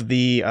one of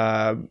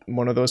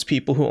those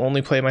people who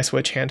only play my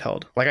Switch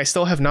handheld. Like, I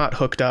still have not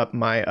hooked up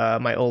my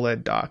my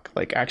OLED dock.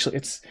 Like, actually,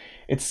 it's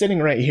sitting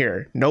right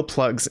here. No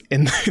plugs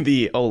in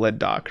the OLED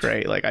dock,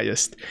 right? Like,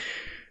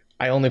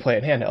 I only play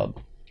it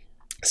handheld.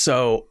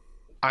 So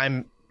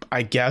I'm,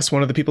 I guess,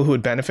 one of the people who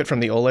would benefit from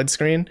the OLED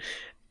screen.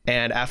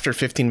 And after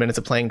 15 minutes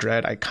of playing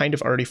Dread, I kind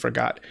of already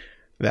forgot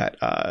that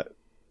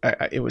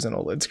it was an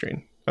OLED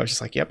screen. I was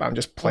just like, yep, I'm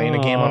just playing a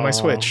game on my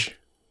Switch.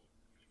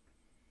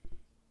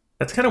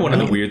 That's kind of one of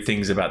the weird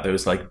things about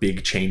those like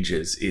big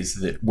changes is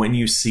that when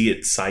you see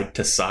it side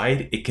to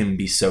side, it can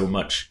be so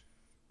much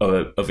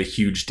of a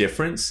huge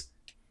difference.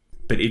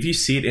 But if you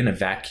see it in a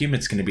vacuum,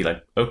 it's going to be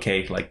like,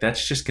 okay, like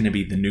that's just going to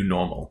be the new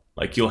normal.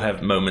 Like you'll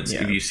have moments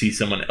if you see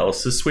someone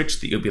else's Switch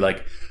that you'll be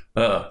like,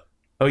 oh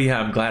yeah,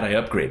 I'm glad I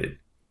upgraded.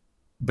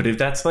 But if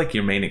that's like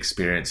your main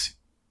experience,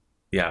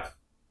 yeah.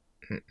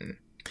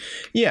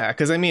 Yeah,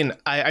 because I mean,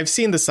 I've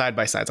seen the side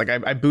by sides. Like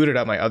I booted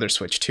up my other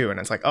Switch too, and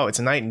it's like, oh, it's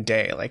night and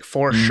day. Like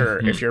for sure,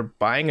 if you're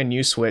buying a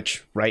new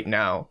Switch right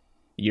now,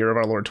 year of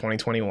our Lord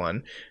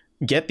 2021,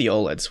 get the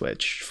OLED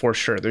Switch for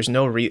sure. There's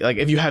no like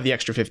if you have the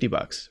extra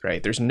 $50,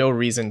 right? There's no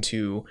reason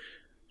to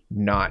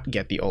not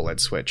get the OLED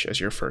Switch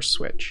as your first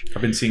Switch.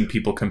 I've been seeing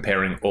people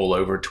comparing all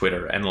over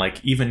Twitter, and like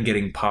even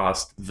getting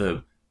past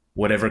the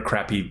whatever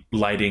crappy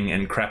lighting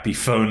and crappy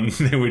phone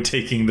they were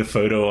taking the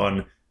photo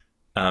on.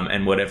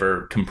 And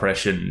whatever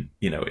compression,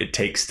 you know, it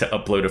takes to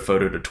upload a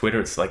photo to Twitter,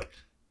 it's like,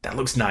 that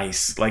looks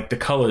nice. Like the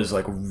colors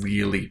like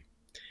really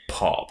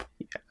pop.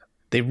 Yeah,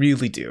 they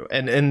really do.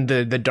 And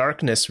the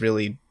darkness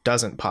really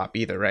doesn't pop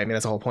either, right? I mean,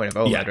 that's the whole point of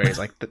OLED, right? It's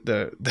like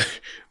the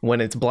when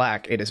it's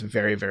black, it is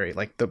very, very,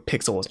 like the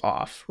pixel is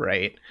off,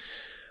 right?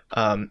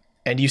 And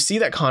you see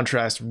that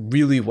contrast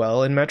really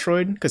well in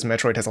Metroid, because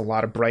Metroid has a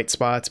lot of bright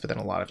spots, but then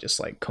a lot of just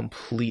like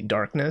complete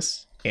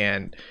darkness.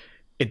 And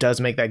it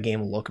does make that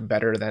game look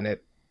better than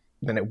it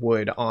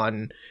would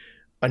on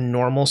a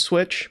normal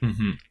Switch.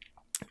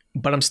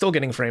 But I'm still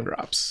getting frame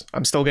drops.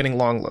 I'm still getting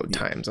long load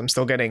times. I'm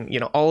still getting, you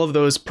know, all of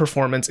those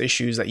performance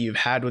issues that you've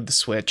had with the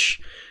Switch.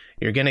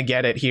 You're going to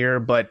get it here,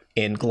 but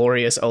in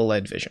glorious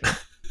OLED vision,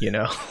 you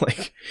know,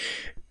 like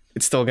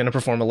it's still going to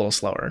perform a little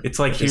slower. It's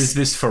like, here's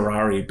this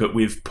Ferrari, but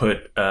we've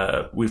put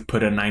a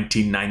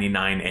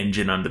 1999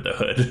 engine under the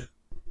hood.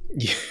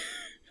 Yeah,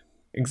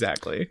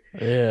 exactly.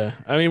 Yeah.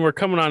 I mean, we're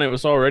coming on, it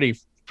was already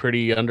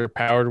pretty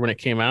underpowered when it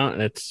came out,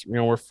 and it's, you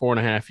know, we're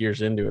 4.5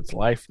 years into its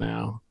life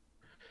now.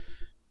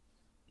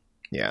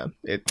 And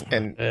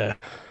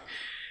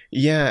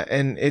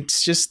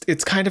it's just,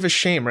 it's kind of a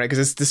shame, right?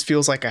 Because this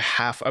feels like a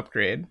half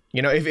upgrade.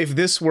 You know, if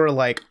this were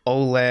like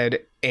OLED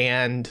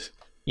and,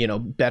 you know,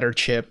 better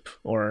chip,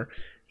 or,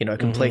 you know, it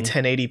can play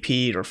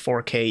 1080p or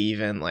 4K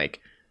even, like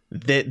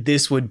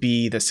this would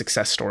be the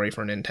success story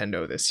for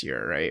Nintendo this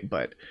year, right?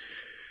 But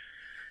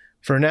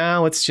for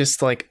now, it's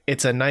just like,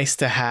 it's a nice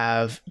to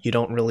have, you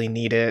don't really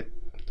need it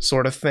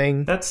sort of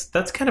thing. That's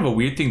kind of a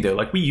weird thing though.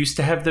 Like we used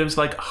to have those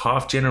like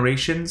half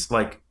generations,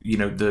 like, you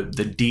know, the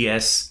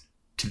DS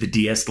to the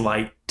DS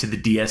Lite to the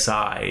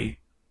DSi.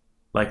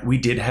 Like we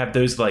did have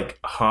those like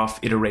half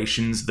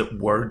iterations that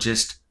were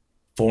just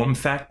form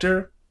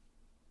factor.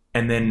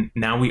 And then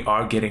now we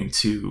are getting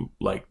to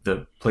like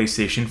the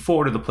PlayStation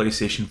 4 to the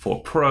PlayStation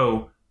 4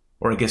 Pro,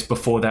 or I guess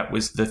before that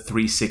was the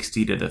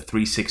 360 to the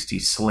 360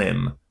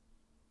 Slim.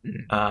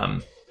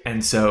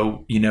 And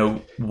so, you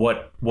know,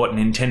 what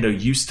Nintendo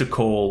used to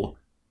call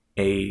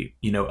a,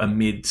 you know, a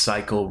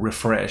mid-cycle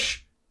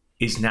refresh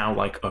is now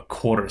like a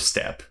quarter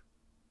step.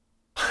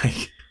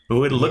 Like,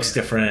 oh, it looks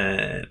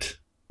different.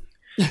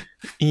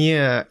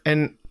 Yeah,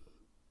 and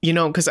you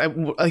know, because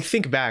I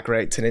think back,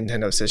 right, to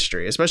Nintendo's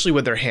history, especially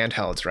with their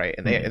handhelds, right,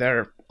 and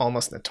they're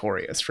almost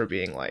notorious for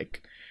being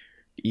like,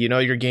 you know,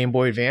 your Game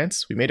Boy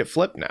Advance, we made it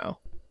flip now.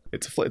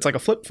 It's like a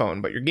flip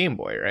phone, but your Game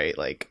Boy, right?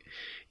 Like,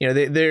 you know,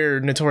 they're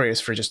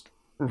notorious for just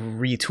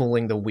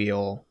retooling the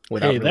wheel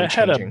without really that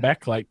changing. had a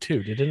backlight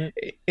too, didn't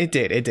it? It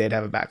did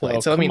have a backlight.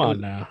 Well, so I mean, come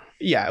on now.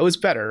 Yeah, it was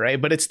better,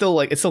 right? But it's still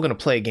going to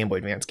play Game Boy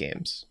Advance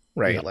games,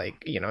 right? Yeah.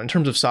 Like, you know, in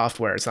terms of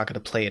software, it's not going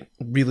to play it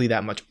really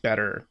that much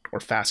better or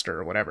faster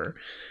or whatever.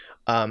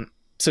 So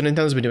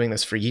Nintendo's been doing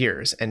this for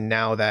years, and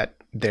now that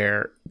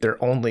their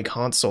only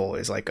console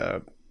is like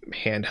a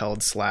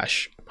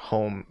handheld /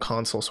 home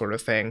console sort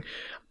of thing,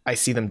 I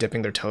see them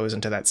dipping their toes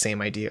into that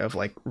same idea of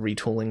like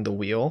retooling the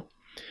wheel.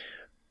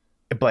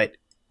 But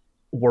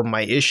where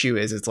my issue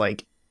is, it's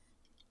like,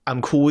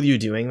 I'm cool with you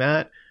doing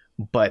that,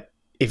 but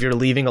if you're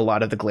leaving a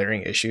lot of the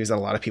glaring issues that a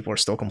lot of people are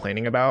still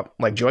complaining about,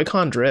 like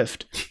Joy-Con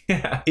drift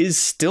is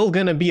still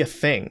going to be a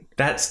thing.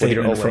 That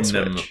statement from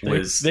them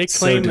was they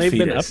claim so they've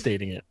been defeatist.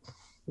 updating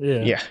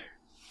it.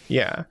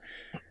 Yeah.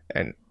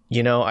 And,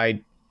 you know,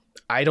 I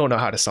don't know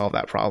how to solve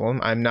that problem.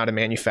 I'm not a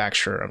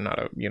manufacturer. I'm not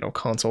a, you know,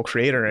 console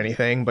creator or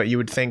anything, but you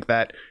would think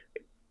that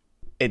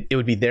it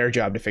would be their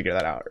job to figure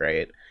that out,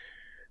 right?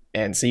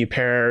 And so you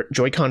pair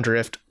Joy-Con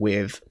drift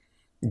with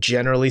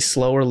generally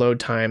slower load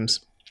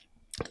times,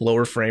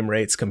 lower frame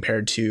rates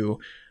compared to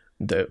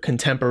the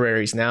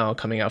contemporaries now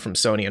coming out from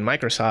Sony and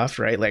Microsoft,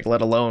 right? Like,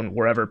 let alone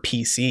wherever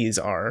PCs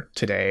are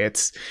today.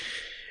 It's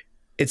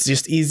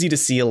just easy to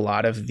see a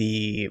lot of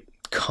the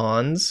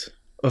cons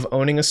of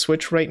owning a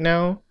Switch right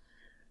now.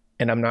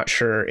 And I'm not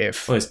sure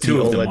if there's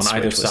two of them on Switch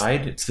either was,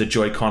 side. It's the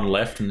Joy-Con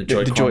left and the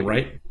Joy-Con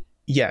right.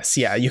 Yes,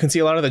 yeah. You can see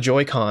a lot of the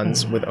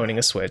Joy-Cons with owning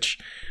a Switch,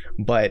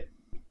 but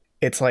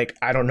it's like,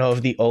 I don't know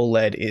if the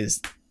OLED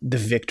is the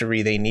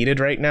victory they needed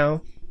right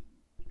now.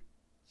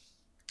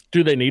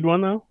 Do they need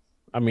one though?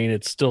 I mean,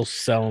 it's still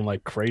selling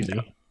like crazy.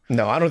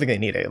 No, I don't think they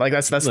need it. Like,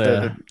 that's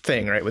the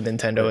thing, right? With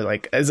Nintendo,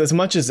 like, as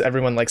much as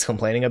everyone likes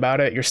complaining about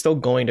it, you're still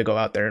going to go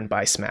out there and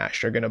buy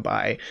Smash. You're going to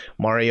buy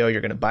Mario.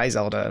 You're going to buy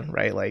Zelda,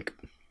 right? Like,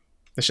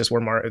 it's just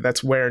where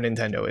that's where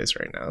Nintendo is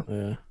right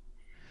now.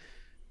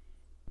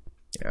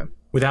 Yeah.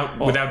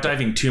 Without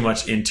diving too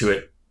much into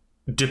it,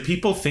 do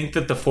people think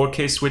that the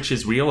 4K Switch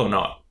is real or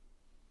not?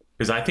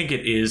 Because I think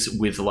it is,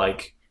 with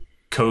like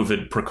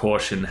COVID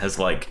precaution has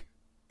like,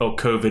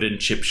 COVID and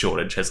chip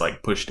shortage has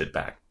like pushed it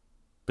back.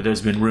 But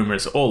there's been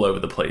rumors all over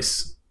the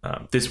place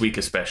this week,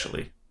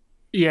 especially.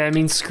 Yeah, I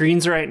mean,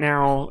 screens right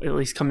now, at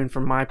least coming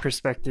from my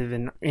perspective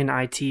in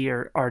IT,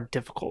 are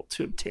difficult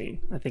to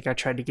obtain. I think I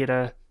tried to get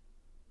a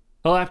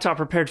laptop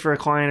prepared for a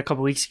client a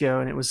couple weeks ago,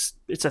 and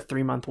it's a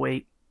 3-month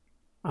wait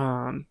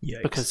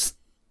because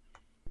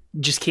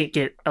you just can't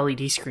get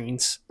LED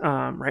screens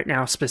right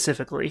now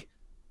specifically.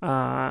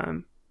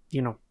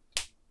 You know,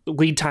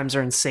 lead times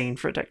are insane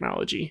for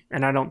technology,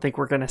 and I don't think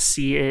we're going to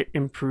see it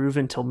improve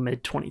until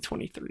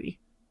mid-2023.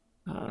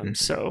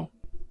 So,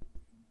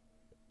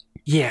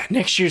 yeah,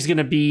 next year's going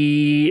to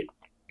be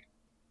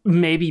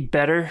maybe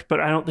better, but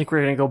I don't think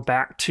we're going to go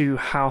back to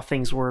how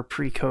things were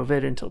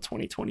pre-COVID until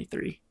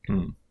 2023.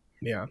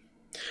 Yeah.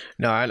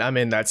 No, I'm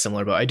in that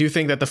similar boat. I do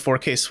think that the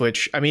 4K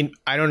Switch, I mean,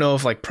 I don't know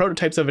if like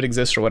prototypes of it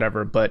exist or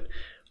whatever, but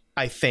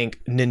I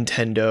think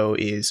Nintendo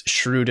is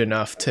shrewd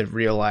enough to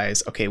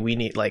realize, okay, we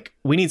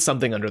need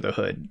something under the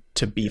hood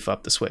to beef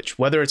up the Switch,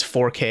 whether it's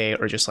 4K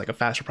or just like a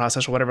faster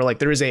processor or whatever. Like,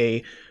 there is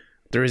a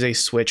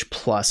Switch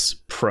Plus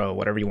Pro,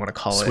 whatever you want to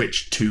call it.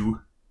 Switch 2.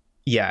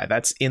 Yeah,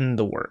 that's in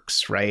the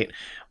works, right?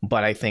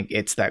 But I think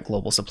it's that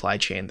global supply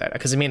chain that,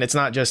 because I mean, it's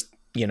not just,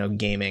 you know,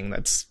 gaming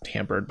that's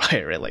hampered by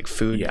it, right? Like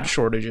food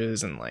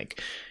shortages and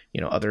like,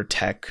 you know, other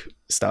tech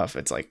stuff.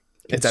 It's like,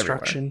 it's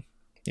everywhere.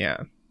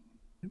 Yeah.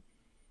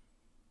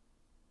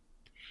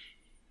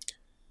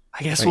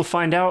 I guess we'll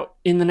find out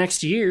in the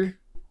next year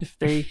if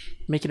they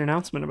make an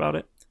announcement about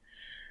it.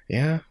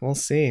 Yeah, we'll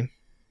see.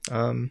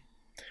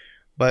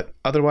 But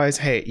otherwise,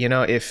 hey, you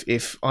know,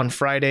 if on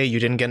Friday you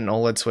didn't get an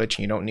OLED Switch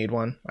and you don't need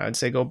one, I would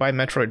say go buy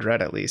Metroid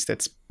Dread at least.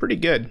 It's pretty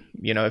good.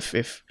 You know,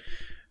 if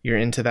you're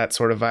into that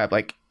sort of vibe,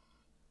 like,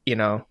 you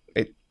know,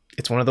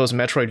 it's one of those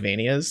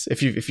Metroidvanias.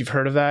 If you've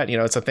heard of that, you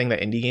know, it's a thing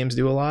that indie games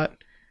do a lot.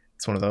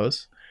 It's one of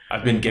those.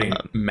 I've been getting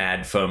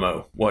mad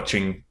FOMO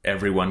watching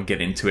everyone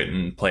get into it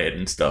and play it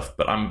and stuff,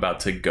 but I'm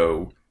about to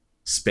go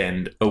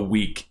spend a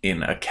week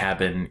in a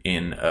cabin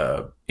in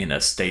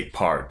a state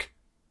park,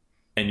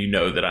 and you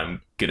know that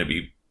I'm gonna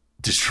be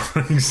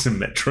destroying some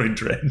Metroid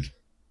Dread.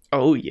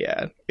 Oh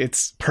yeah,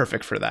 it's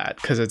perfect for that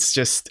because it's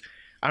just,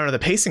 I don't know, the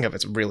pacing of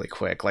it's really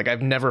quick. Like,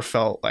 I've never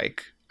felt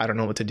like I don't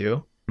know what to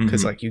do,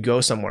 because like you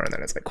go somewhere and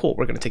then it's like, cool,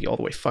 we're gonna take you all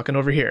the way fucking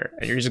over here,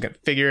 and you're just gonna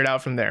figure it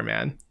out from there,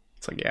 man.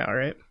 It's like, yeah, all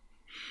right.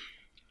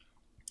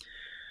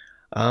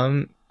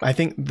 I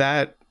think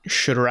that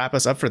should wrap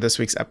us up for this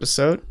week's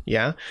episode.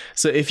 Yeah.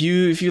 So if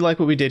you like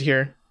what we did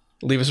here,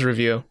 leave us a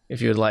review. If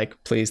you would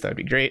like, please, that'd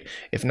be great.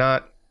 If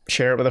not,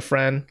 share it with a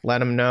friend, let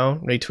them know,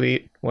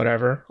 retweet,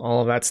 whatever, all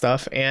of that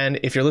stuff.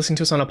 And if you're listening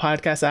to us on a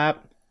podcast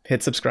app,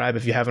 hit subscribe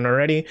if you haven't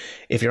already.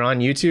 If you're on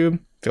YouTube,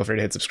 feel free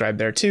to hit subscribe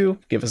there too.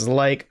 Give us a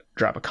like,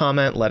 drop a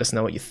comment, let us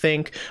know what you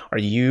think. Are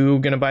you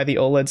going to buy the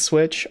OLED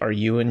Switch? Are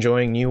you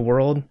enjoying New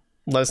World?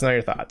 Let us know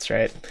your thoughts,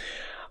 right?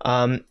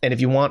 And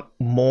if you want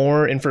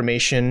more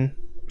information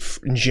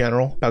in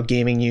general about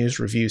gaming news,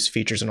 reviews,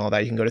 features, and all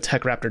that, you can go to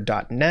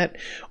techraptor.net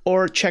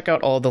or check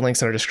out all the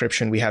links in our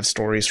description. We have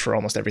stories for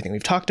almost everything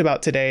we've talked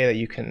about today that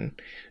you can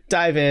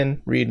dive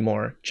in, read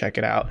more, check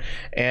it out.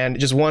 And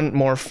just one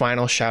more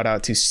final shout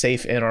out to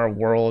Safe in Our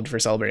World for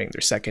celebrating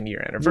their 2nd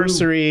year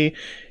anniversary,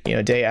 you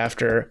know, day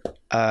after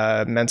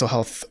Mental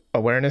Health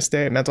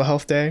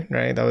Day,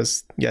 right? That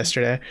was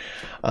yesterday.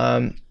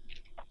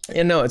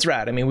 And no, it's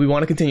rad. I mean, we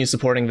want to continue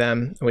supporting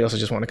them. And we also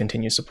just want to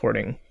continue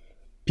supporting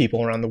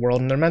people around the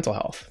world and their mental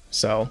health.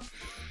 So,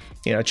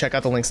 you know, check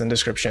out the links in the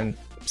description,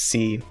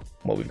 see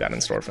what we've got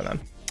in store for them.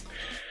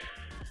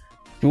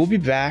 We will be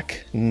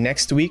back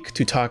next week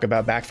to talk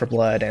about Back 4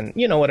 Blood and,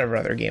 you know, whatever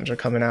other games are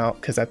coming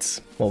out, because that's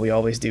what we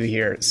always do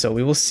here. So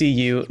we will see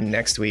you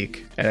next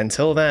week. And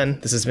until then,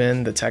 this has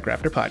been the Tech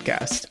Raptor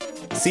Podcast.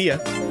 See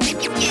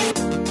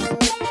ya.